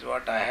 This is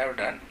what I have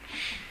done.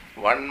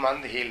 1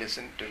 month he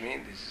listened to me.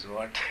 This is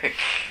what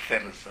the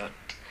result.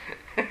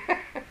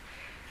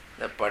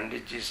 The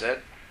Panditji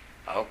said,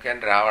 how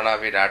can Ravana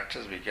be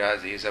Rakshas?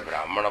 Because he is a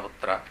Brahmana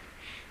Putra,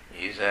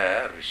 he is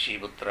a Rishi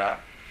Putra,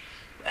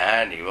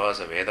 and he was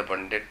a Veda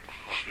Pandit.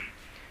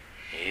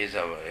 He does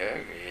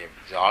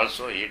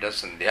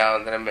Sandhya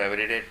Vandanam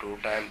every day, 2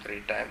 times,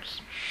 3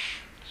 times.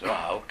 So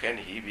how can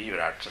he be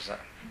Rakshasa?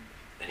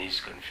 Then he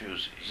is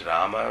confused. Is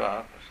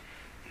Rama?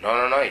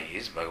 No, he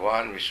is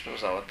Bhagavan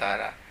Vishnu's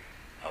avatara.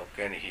 How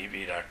can he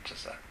be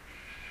Rakshasa?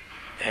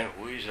 Then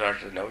who is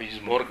Rakshasa? Now he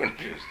is more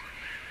confused.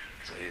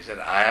 So he said,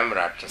 I am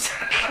Rakshasa.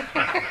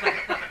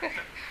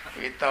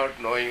 Without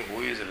knowing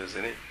who is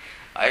listening,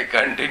 I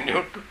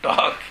continued to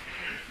talk.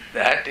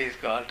 That is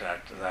called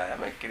Rakshasa. I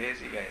am a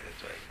crazy guy,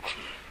 that's why.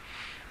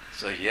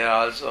 So here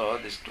also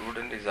the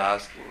student is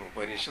asking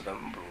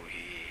Upanishadam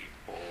Bruhi.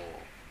 Oh,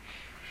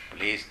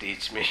 please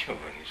teach me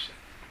Upanishad.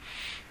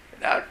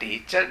 Now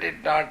teacher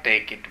did not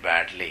take it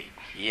badly.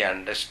 He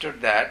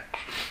understood that,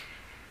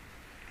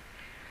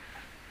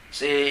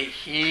 see,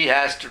 he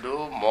has to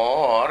do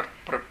more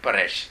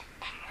preparation.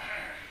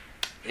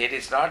 It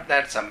is not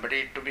that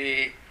somebody to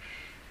be,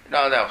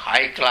 the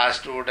high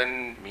class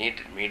student,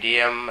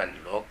 medium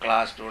and low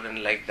class student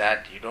like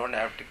that. You don't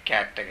have to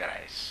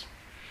categorize.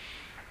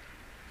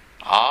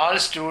 All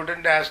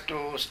students have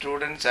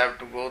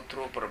to go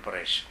through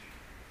preparation.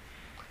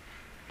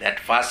 That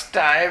first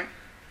time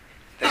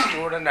the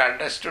student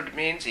understood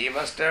means he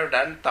must have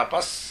done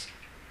tapas,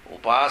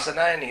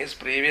 upasana in his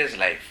previous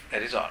life.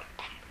 That is all.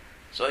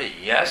 So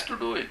he has to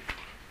do it.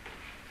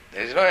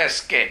 There is no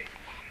escape.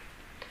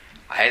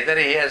 Either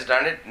he has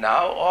done it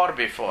now or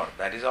before.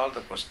 That is all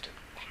the question.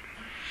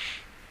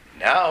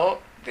 Now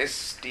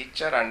this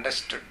teacher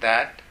understood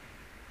that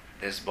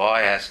this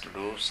boy has to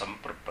do some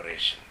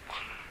preparation.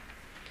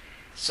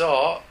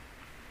 So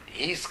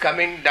he is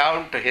coming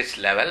down to his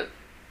level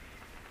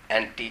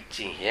and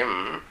teaching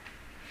him.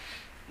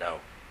 Now,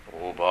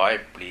 oh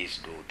boy, please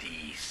do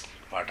these.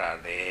 What are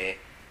they?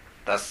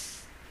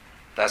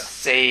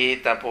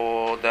 Tassai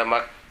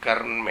tapodama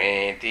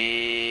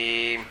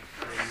karmeti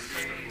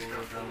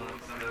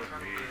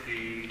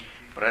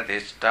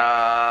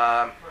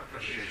pratishta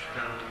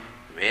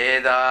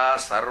veda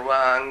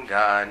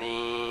sarvangani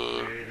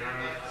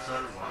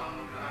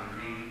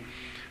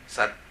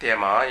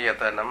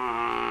satyamayatanam.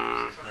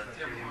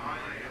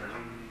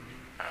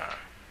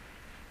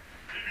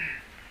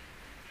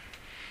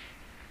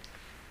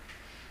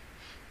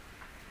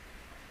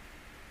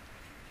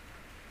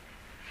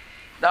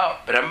 Now,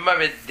 Brahma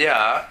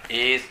Vidya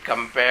is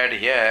compared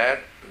here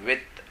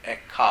with a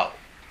cow.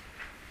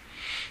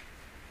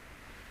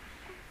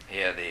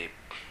 Here the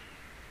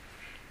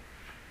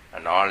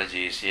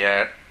analogy is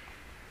here.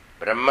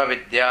 Brahma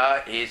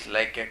Vidya is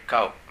like a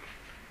cow.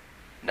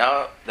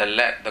 Now,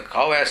 the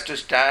cow has to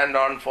stand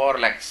on 4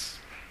 legs.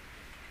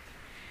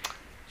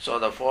 So,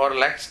 the 4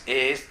 legs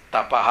is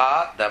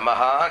tapaha,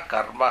 damaha,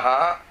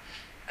 karmaha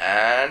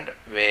and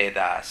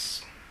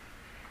Vedas.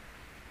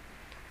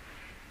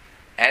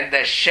 And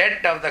the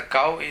shed of the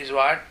cow is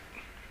what?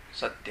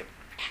 Satyam.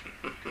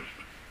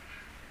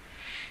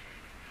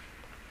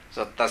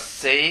 So,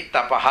 tassai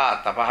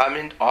tapaha. Tapaha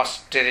means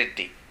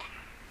austerity.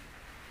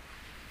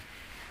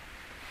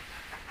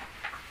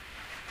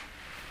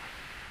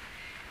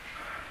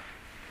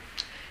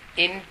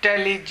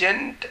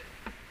 Intelligent,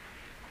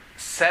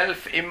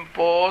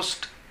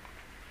 self-imposed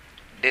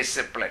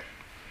discipline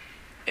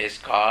is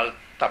called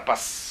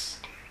tapas.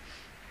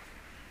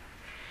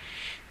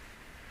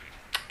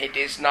 It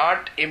is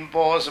not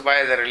imposed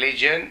by the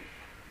religion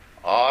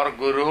or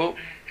guru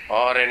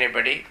or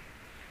anybody.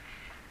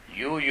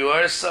 You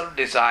yourself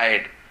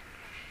decide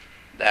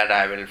that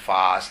I will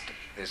fast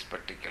this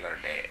particular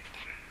day.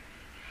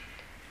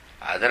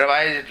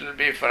 Otherwise it will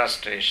be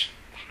frustration.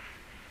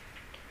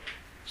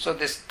 So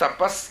this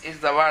tapas is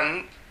the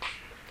one,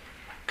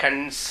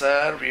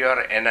 conserve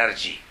your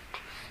energy.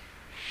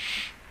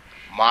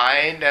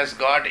 Mind has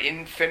got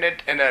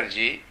infinite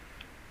energy,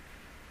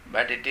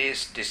 but it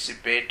is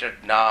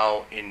dissipated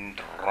now in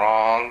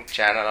wrong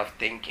channel of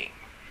thinking.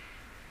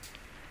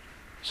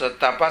 So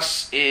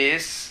tapas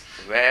is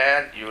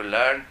where you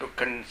learn to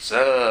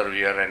conserve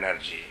your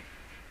energy.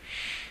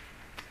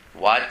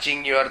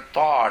 Watching your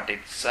thought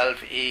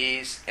itself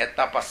is a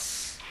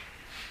tapas.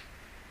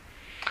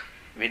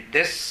 With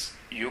this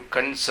you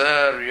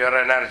conserve your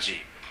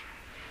energy.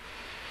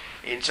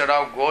 Instead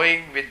of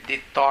going with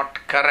the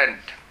thought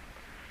current,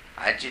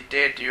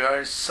 agitate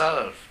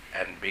yourself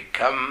and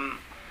become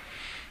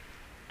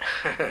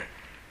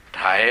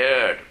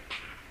tired.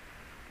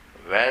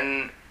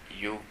 When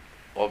you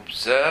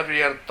observe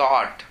your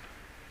thought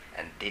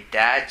and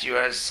detach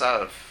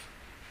yourself,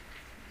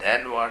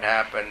 then what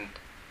happened?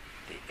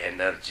 The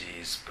energy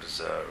is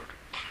preserved.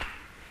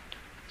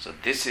 So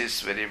this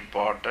is very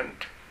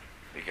important,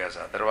 because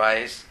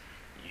otherwise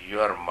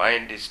your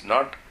mind is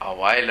not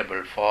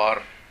available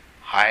for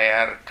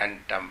higher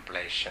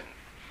contemplation,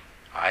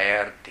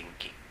 higher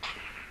thinking.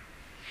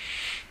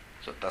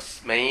 So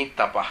tasmai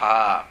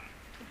tapaha.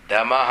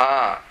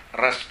 Damaha,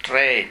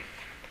 restraint.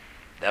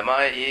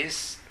 Dama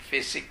is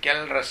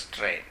physical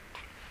restraint,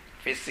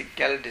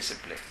 physical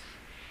discipline.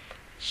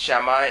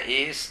 Shama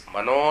is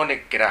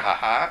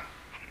manonigraha.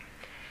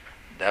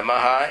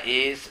 Damaha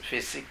is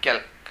physical,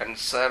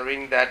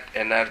 conserving that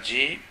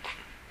energy,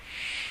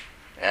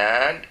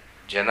 and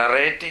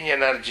generating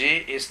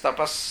energy is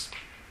tapas,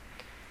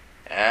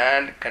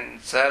 and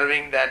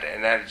conserving that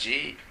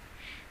energy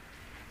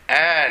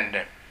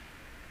and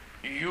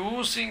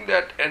using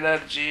that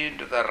energy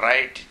into the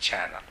right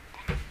channel,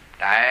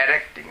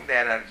 directing the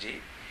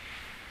energy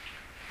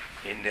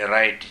in the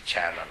right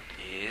channel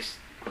is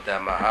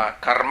dhamma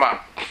karma.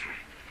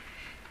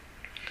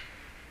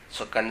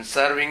 So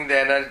conserving the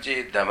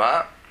energy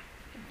dhamma,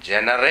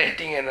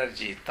 generating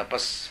energy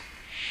tapas,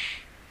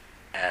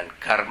 and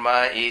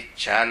karma is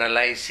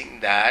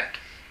channelizing that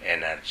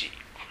energy.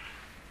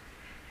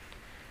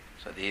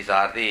 So these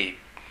are the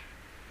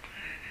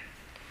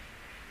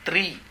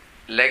three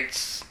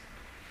legs,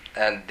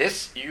 and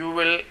this you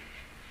will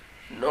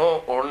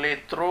know only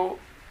through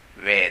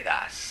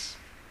Vedas.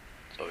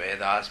 So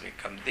Vedas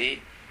become the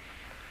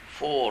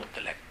fourth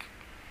leg.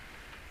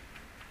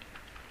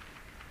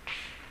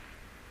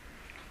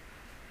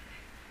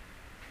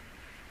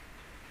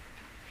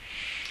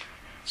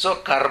 So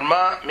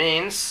karma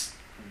means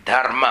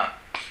dharma.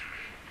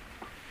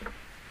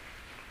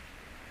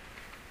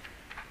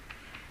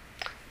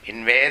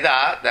 In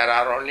Veda there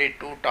are only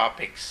two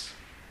topics.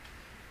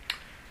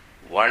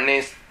 One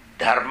is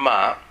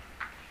dharma,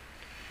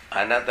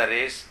 another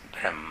is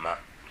Brahma.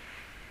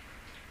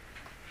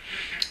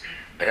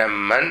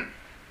 Brahman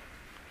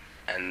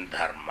and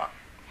dharma.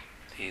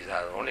 These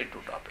are the only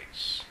two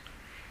topics.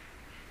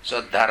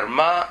 So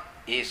dharma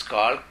is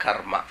called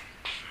karma.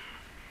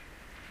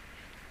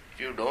 If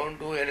you don't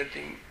do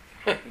anything,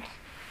 there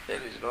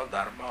is no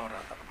dharma or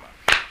adharma.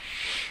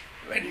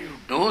 When you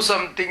do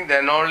something,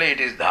 then only it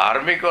is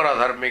dharmic or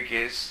adharmic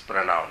is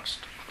pronounced.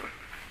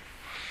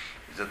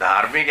 Is it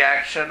dharmic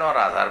action or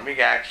adharmic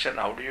action?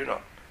 How do you know?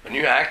 When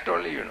you act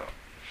only you know.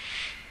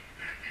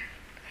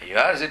 You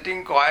are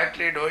sitting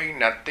quietly doing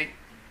nothing.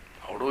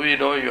 How do we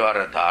know you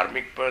are a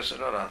dharmic person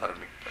or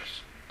adharmic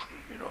person?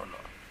 You don't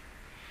know.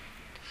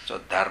 So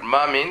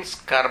dharma means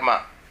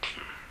karma.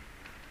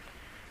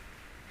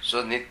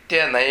 So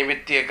nitya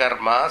naimitya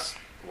karmas,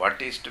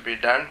 what is to be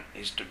done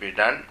is to be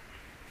done.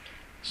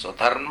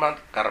 Swadharma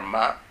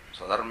karma,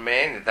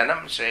 swadharme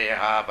nidanam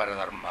shreyaha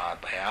paradharma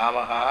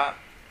bhayavaha.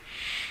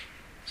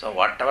 So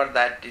whatever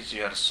that is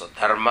your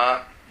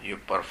swadharma, you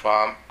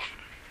perform.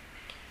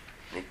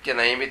 Nitya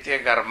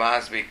naimitya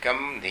karmas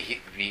become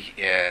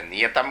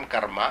niyatam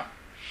karma.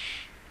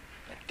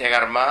 Nitya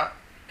karma,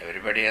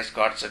 everybody has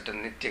got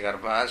certain nitya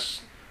karmas.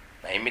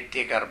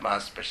 Naimitya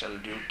karma, special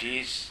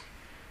duties.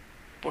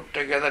 Put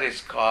together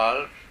is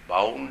called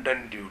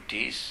bounden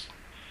duties.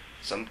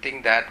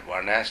 Something that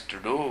one has to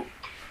do.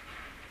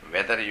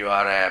 Whether you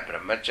are a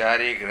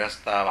brahmachari,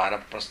 grihastha,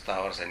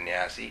 vanaprastha or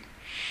sannyasi,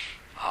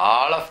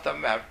 all of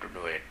them have to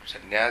do it.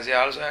 Sannyasi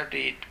also have to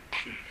eat.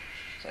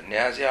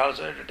 Sannyasi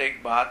also have to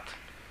take bath.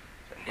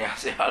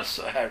 Sannyasi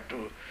also have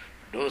to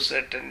do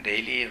certain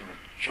daily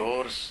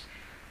chores.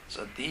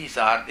 So these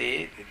are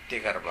the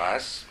nitya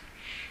karmas.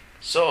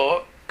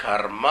 So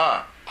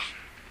karma,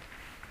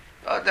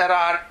 there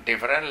are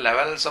different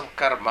levels of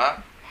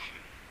karma.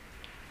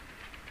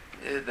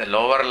 The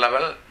lower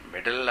level,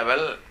 middle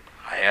level,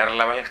 higher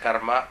level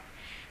karma.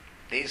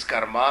 These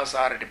karmas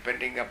are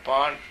depending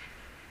upon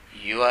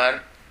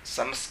your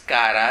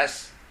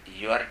samskaras,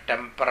 your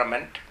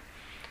temperament,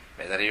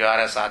 whether you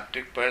are a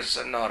sattvic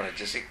person or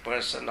rajasic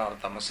person or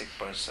tamasic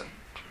person.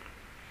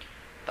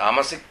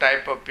 Tamasic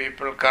type of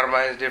people, karma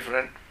is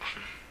different.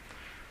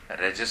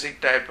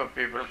 Rajasic type of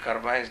people,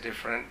 karma is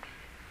different.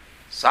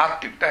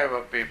 Sattvic type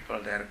of people,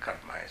 their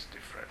karma is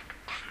different.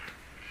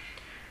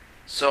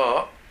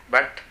 So,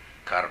 but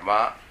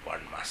karma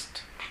one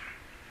must.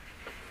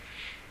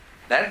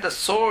 Then the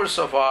source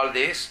of all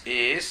this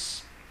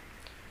is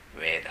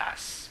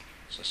Vedas.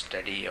 So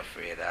study of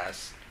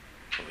Vedas.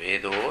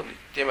 Vedo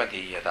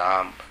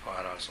nityamadiyadam,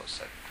 Bhagavan also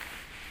said.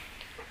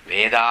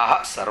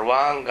 Vedaha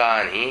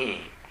sarvangani.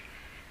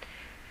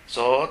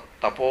 So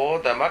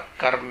tapodama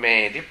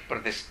karmedi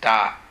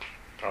pratishta,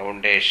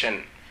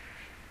 foundation.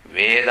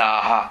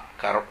 Vedaha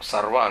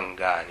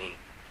sarvangani.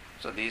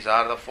 So these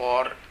are the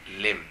four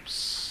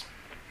limbs.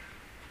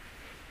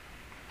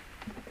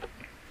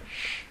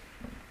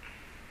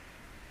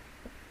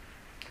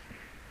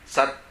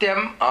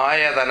 Satyam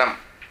ayadanam.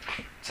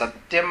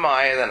 Satyam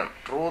ayadanam.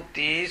 Truth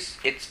is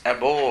its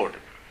abode.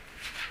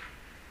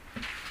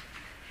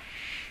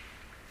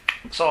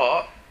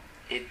 So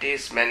it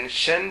is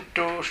mentioned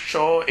to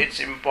show its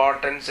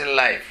importance in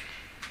life.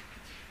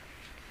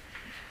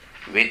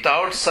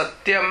 Without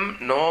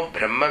Satyam, no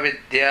Brahma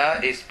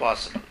Vidya is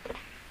possible.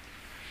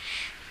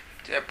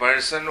 A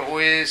person who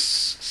is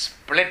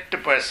split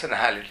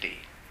personality,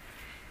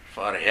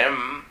 for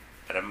him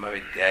Brahma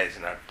Vidya is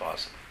not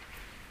possible.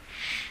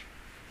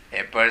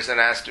 A person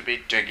has to be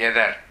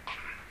together.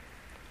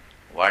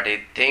 What he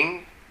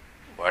thinks,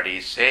 what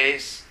he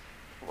says,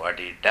 what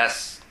he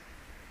does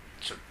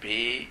should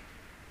be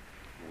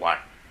one.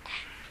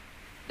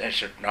 There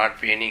should not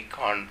be any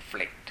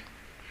conflict.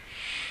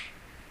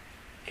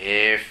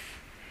 If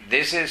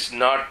this is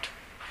not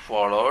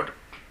followed,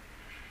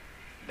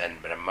 then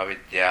Brahma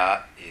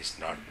Vidya is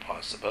not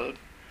possible.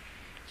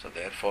 So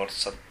therefore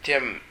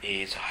Satyam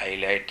is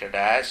highlighted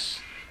as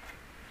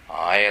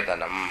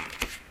Ayadanam,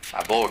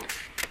 abode.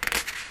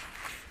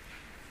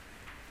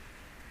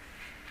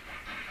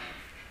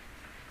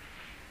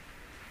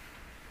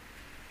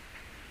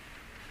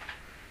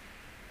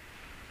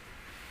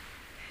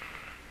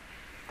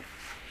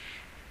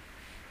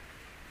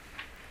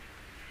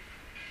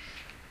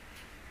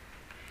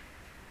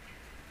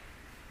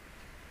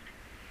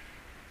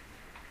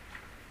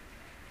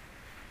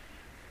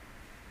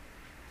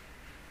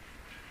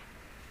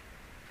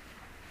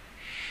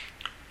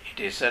 It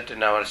is said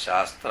in our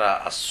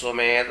Shastra,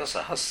 Aswamedha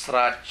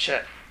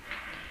Sahasracha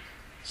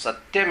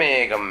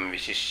Satyamegam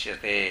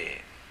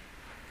Vishishyate.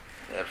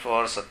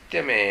 Therefore,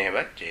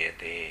 Satyameva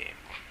Jayate.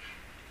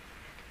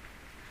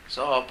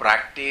 So,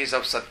 practice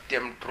of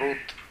Satyam,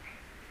 truth,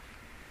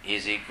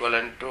 is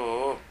equivalent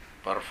to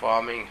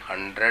performing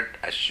 100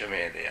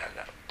 Ashwamedha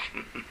Yaga.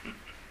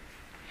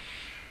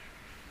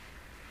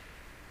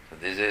 So,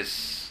 this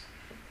is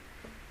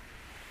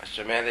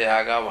Ashwamedha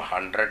Yaga of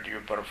 100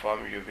 you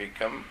perform, you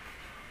become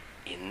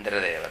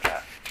Indra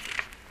Devata.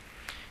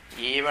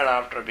 Even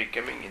after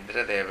becoming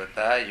Indra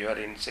Devata, your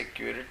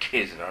insecurity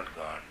is not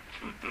gone.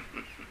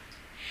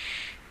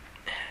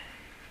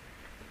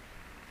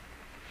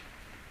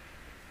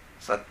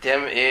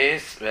 Satyam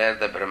is where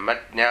the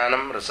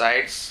Brahmajnanam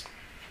resides.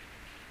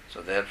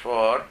 So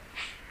therefore,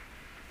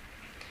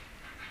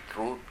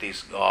 truth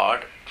is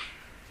God.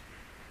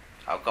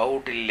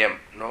 Akautilyam,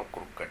 no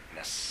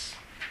crookedness.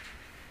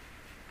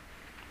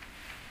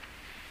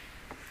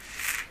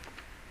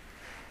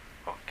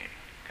 Okay,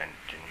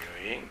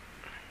 continuing.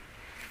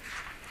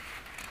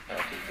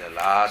 That is the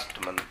last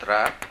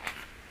mantra.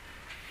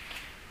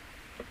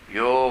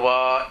 Yo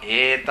va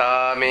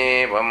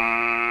etamevam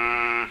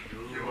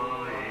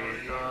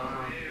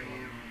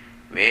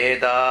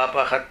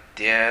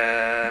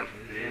Vedapahatya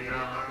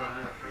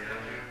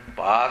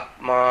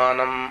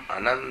Patmanam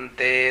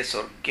Anante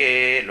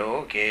Surge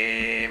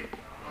Loke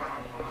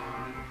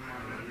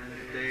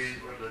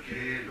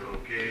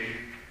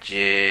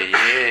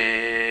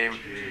Jeye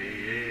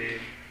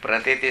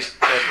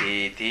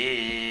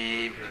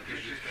Pratitishtatiti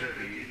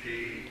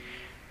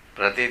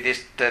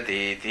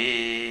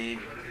Pratitishtatiti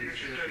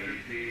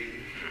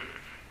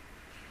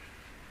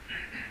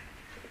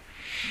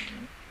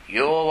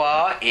Yo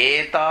va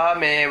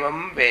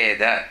etamevam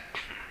veda.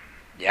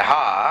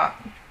 Yaha,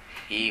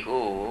 he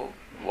who,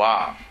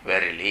 va,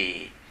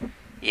 verily,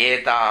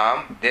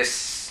 etam,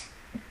 this,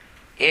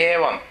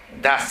 evam,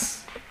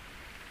 thus,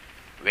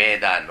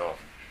 veda, no.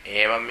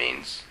 Evam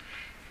means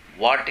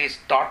what is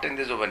taught in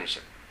this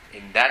Upanishad.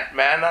 In that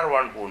manner,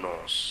 one who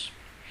knows.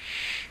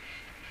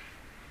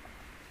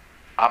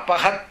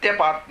 Apahatya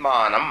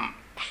patmanam.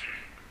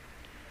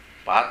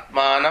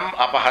 Patmanam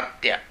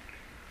apahatya.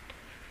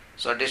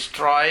 So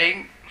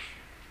destroying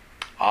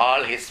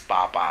all his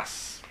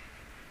papas.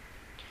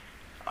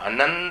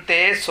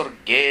 Anante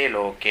surge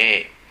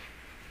loke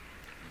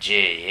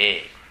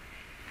jeye.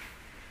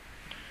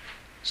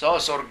 So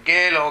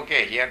surge loke,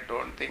 here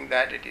don't think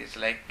that it is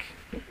like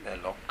the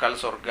local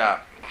surga.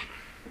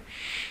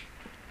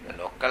 The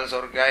local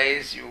surga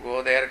is you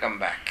go there, come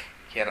back.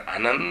 Here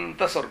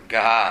ananta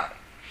surga,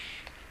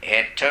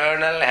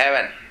 eternal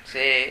heaven.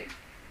 Say,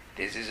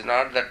 this is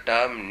not the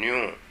term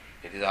new,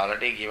 it is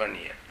already given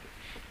here.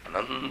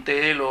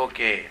 Anante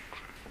loke.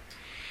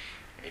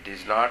 It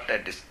is not a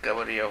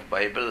discovery of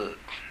Bible.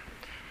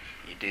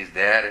 It is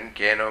there in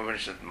Keno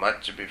Upanishad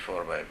much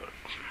before Bible.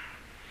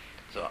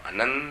 So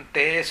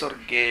Anante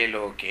Surge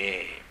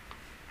Loke.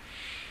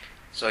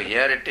 So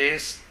here it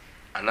is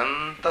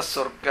Ananta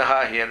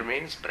Surgaha here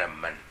means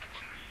Brahman.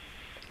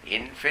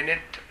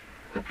 Infinite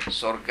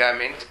Surga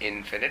means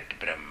infinite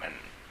Brahman.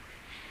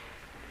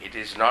 It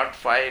is not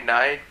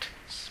finite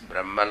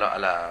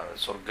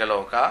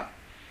Surgaloka.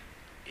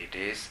 It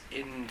is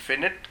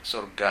infinite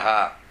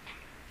Surgaha.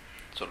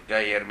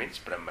 Surga here means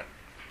Brahman.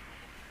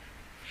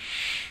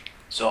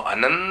 So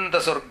Ananta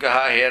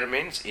Surgaha here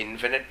means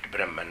infinite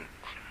Brahman.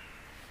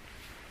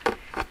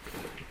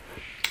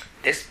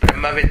 This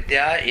Brahma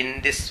Vidya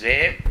in this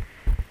way,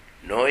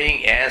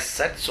 knowing as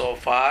such so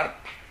far,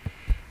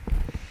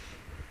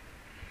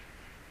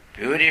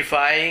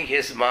 purifying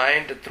his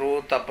mind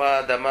through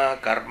tapa, dhamma,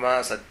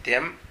 karma,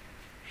 satyam,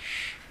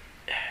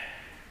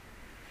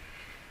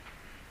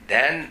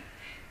 then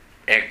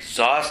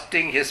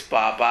exhausting his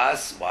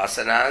papas,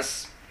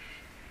 vasanas,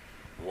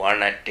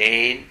 one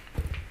attain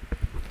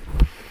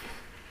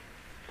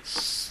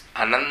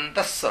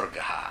Ananta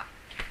Surgaha,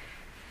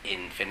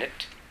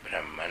 infinite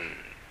Brahman.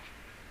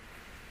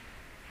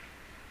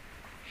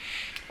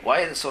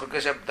 Why the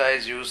Surga Shabda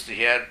is used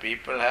here?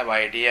 People have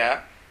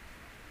idea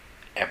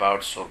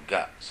about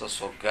Surga. So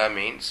Surga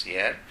means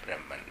here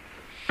Brahman.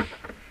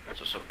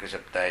 So Surga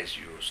Shabda is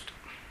used.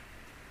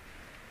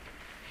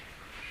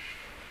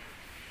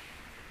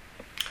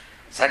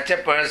 Such a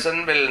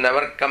person will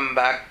never come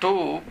back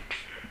to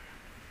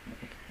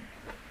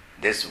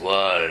this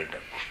world.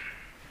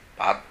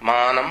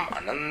 Patmanam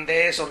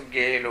anande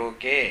surge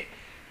loke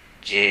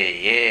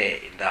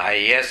jeye, in the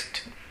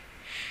highest.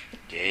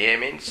 Jeye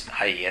means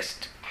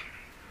highest,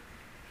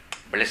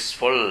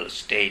 blissful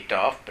state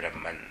of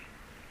Brahman.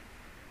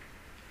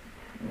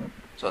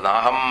 So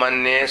naham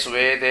manne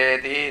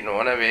suvedeti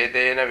nona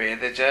vedena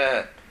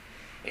vedacha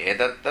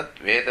edattat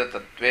veda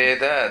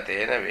tatveda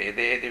tena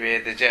vedeti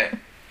vedacha.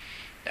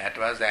 That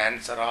was the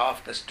answer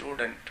of the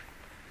student.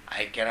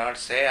 I cannot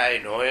say I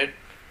know it.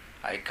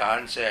 I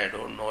can't say I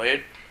don't know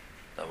it.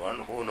 The one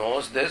who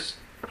knows this,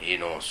 he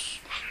knows.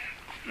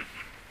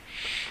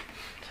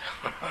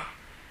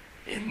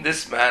 In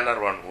this manner,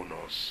 one who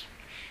knows.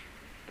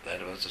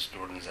 That was the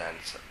student's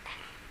answer.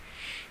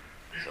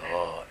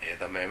 So,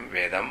 edamem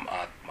vedam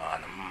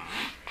atmanam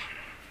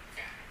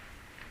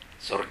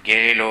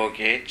surge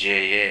loke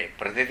jeye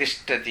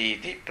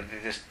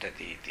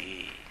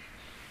pratitishtatiti.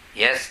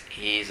 Yes,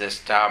 he is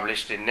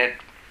established in it.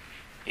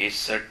 He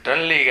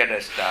certainly get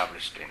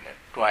established in it.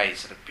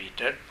 Twice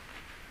repeated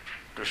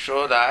to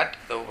show that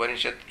the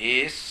Upanishad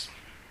is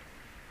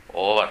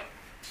over.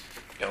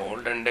 In the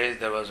olden days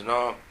there was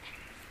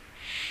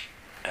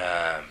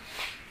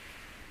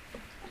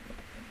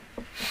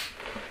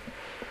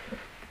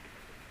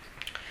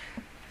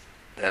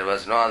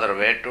no other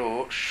way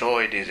to show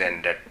it is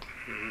ended.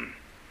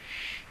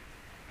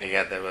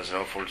 Because there was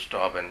no full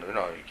stop and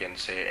you can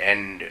say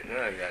end.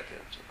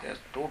 So there's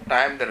 2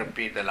 times they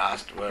repeat the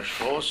last verse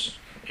shows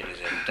it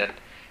is ended.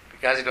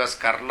 Because it was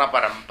Karna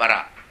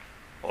Parampara.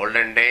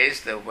 Olden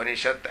days the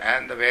Upanishad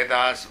and the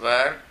Vedas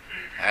were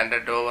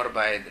handed over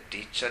by the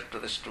teacher to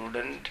the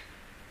student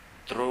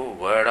through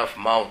word of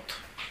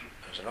mouth.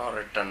 There was no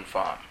written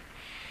form.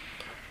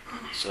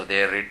 So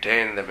they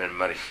retain the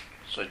memory.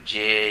 So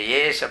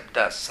Jeye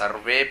Shabda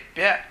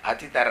Sarvepya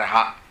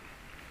Atitaraha.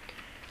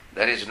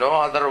 There is no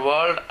other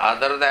world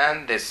other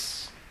than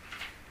this.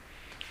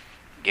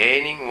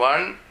 Gaining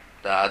one,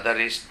 the other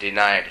is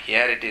denied.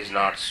 Here it is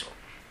not so.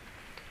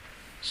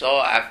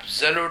 So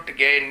absolute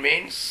gain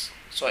means,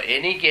 so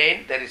any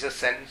gain there is a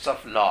sense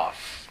of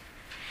loss.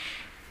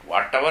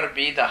 Whatever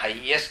be the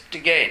highest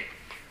gain,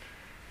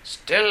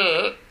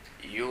 still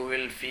you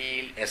will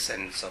feel a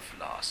sense of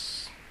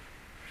loss.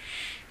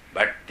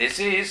 But this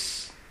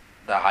is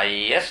the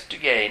highest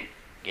gain,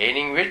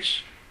 gaining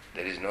which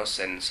there is no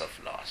sense of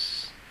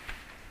loss.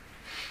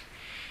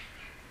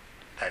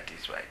 That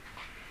is why.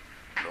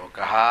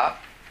 Lokaha,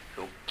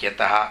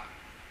 Lukyataha,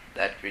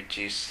 that which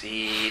is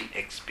seen,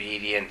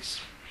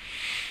 experienced.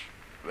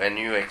 When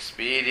you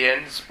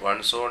experience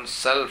one's own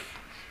self,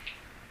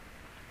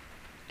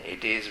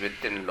 it is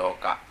within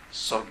Loka.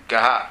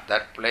 Surgaha,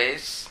 that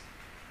place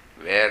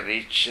where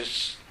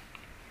reaches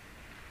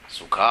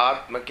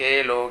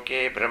Sukhatmake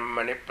Loke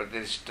Brahmani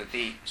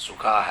Pratishtati,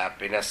 Sukha,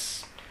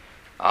 happiness,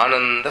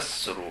 Ananda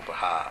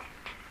Surupaha.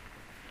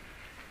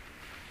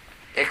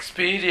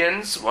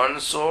 Experience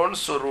one's own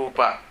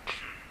Surupa.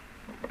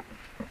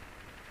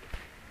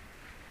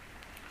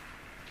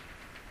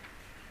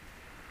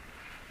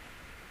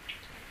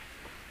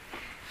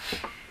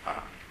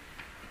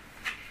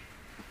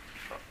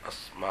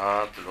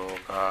 Asmat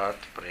lokat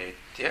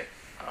pretya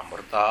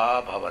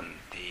amrita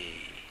bhavanti.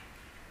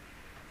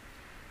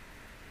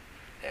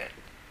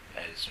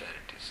 Elsewhere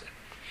it is said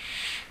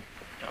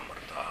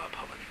amrita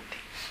bhavanti.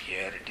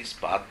 Here it is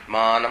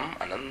patmanam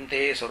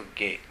anante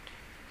surge.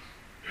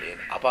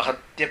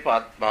 Apahatya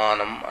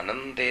patmanam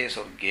anante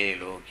surge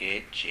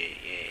loke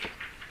cheye.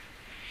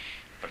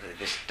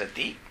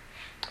 Pratidishtati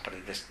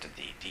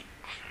pratidishtatiti.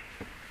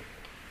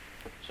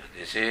 So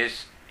this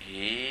is,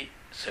 he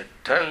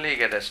certainly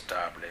get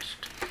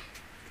established.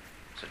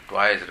 So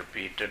twice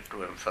repeated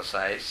to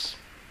emphasize.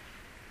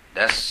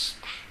 Thus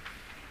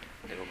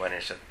the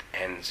Upanishad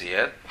ends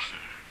here.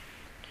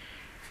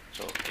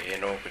 So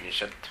Keno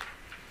Upanishad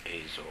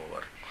is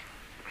over.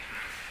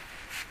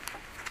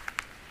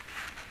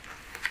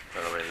 So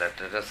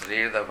let us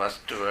read the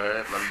first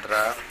word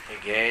mantra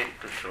again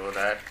to show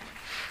that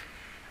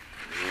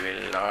we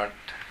will not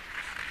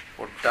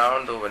put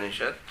down the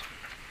Upanishad.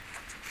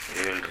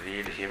 We will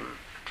read him.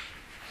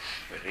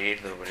 We read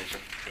the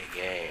Upanishad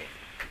again.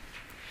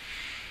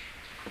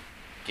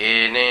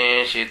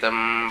 Kene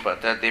shitam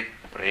patati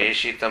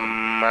preshitam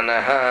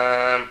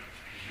manaha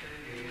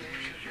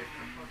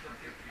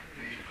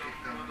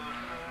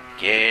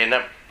Kena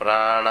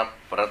prana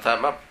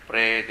prathama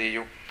preti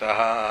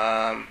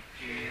yuktaha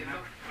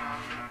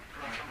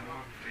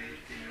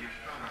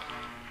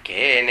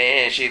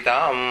Kene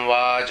shitam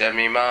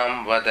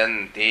vajamimam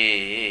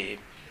vadanti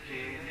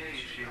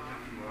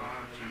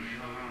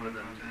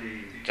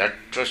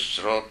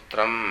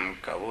Chakshushrotram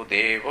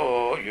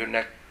kavudevo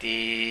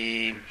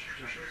yunakti.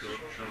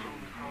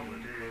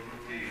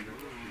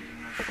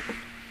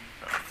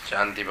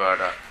 Shanti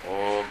Pada.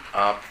 Om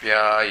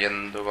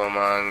apyayantu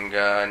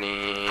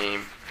mamangani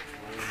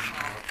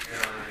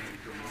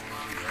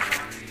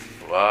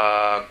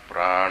Vak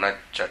prana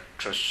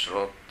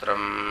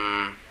chakshushrotram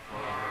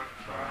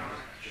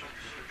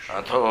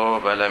Atho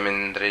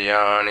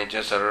balamindriyani cha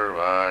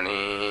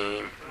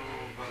sarvani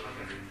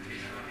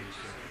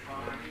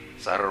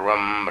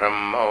Sarvam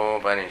Brahma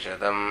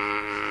Upanishadam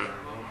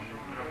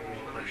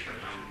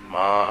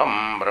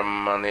Maham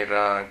Brahma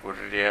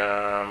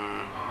Nirakuryam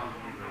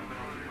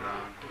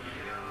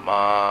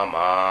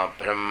Mama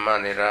Brahma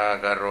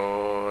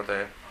Nirakarod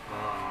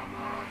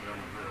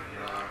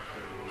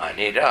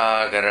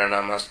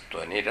Aniragaranam astu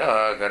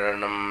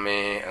Aniragaranam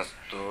me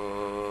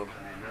astu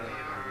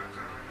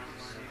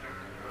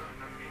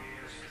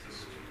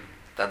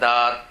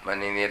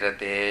Tadatmani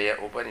Nirateya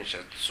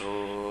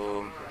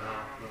Upanishadsu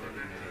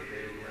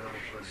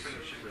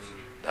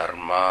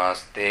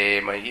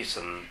Dharmaste mayi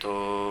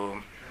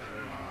santu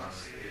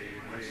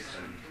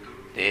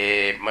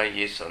Te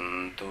mayi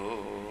santu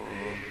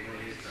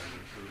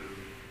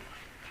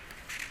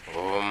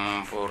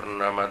Om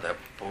Purnamada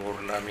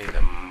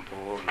Purnamidam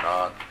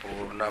Purnat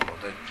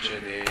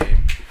Purnamudachyate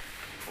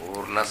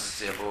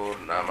Purnasya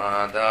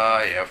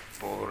Purnamadaya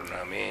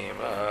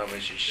Purnameva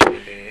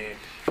Vashishyate.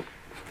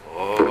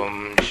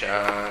 Om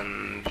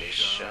Shanti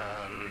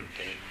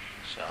Shanti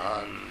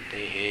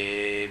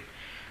Shanti.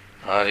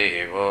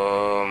 Hari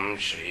Om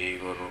Shri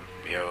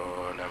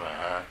Gurubhyo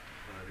Namaha.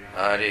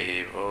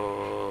 Hari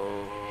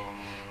Om.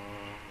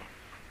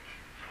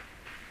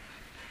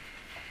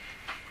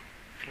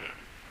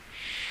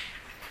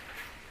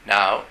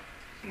 Now,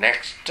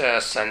 next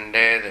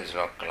Sunday there is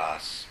no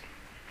class.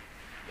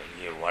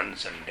 We'll give one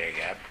Sunday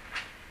gap.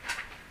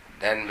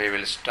 Then we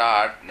will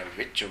start. Now,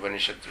 which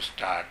Upanishad to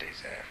start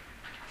is there?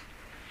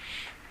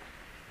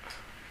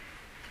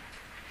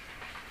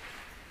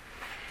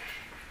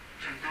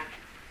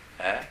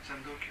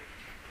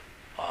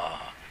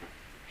 Ah,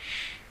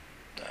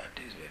 that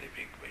is very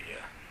big,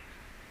 Bhaiya.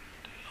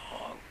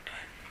 Long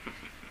time.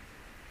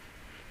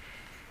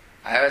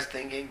 I was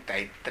thinking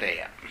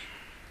Taittreya.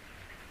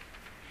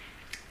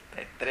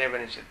 Taittreya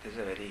Upanishad is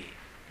a very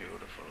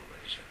beautiful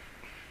Upanishad.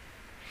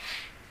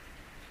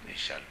 We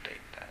shall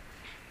take that.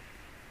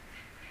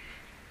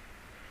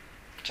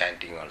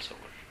 Chanting also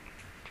good.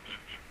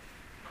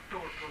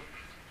 October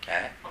 12th.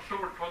 Eh?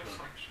 October 12th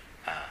sounds.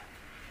 Ah.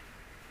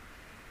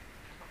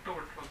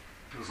 October 12th.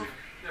 2 weeks.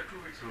 Yeah, 2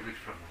 weeks. 2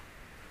 weeks from now.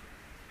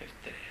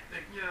 Taittreya.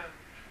 Yeah.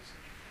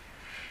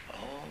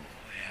 Oh,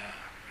 yeah,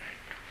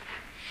 right.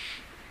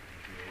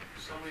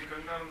 Swami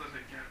Gangananda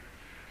Yajna.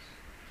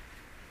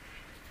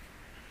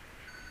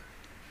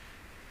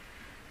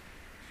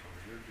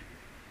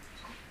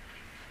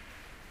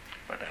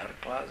 But her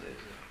class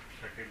is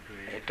Second to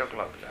 8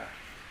 o'clock. La.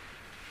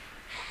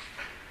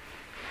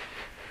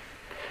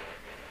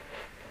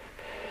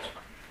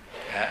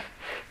 Yeah?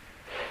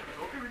 It's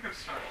okay, we can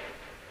start.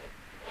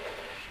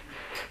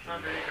 It's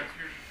not any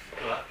confusion.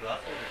 Class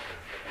is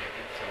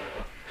it's 7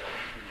 o'clock.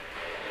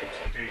 It's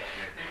 8, 8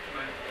 to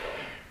 9.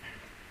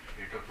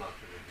 8 o'clock.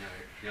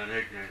 Yeah,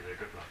 8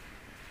 o'clock.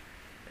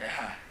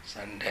 Yeah,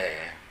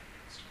 Sunday.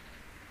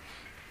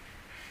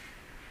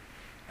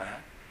 Huh?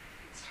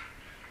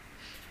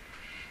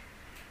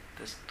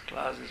 This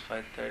class is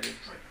 5:30, 6:30.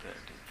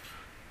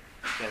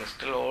 Can I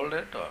still hold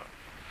it or?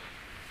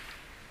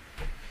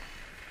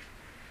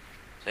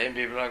 Same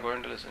people are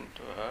going to listen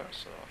to her,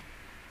 so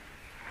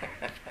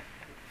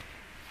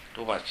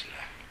too much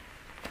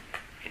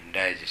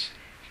indigestion.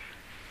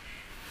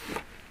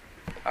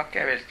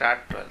 Okay, we'll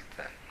start 12th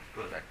then.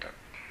 Better.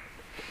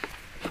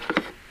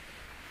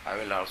 I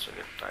will also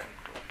get time.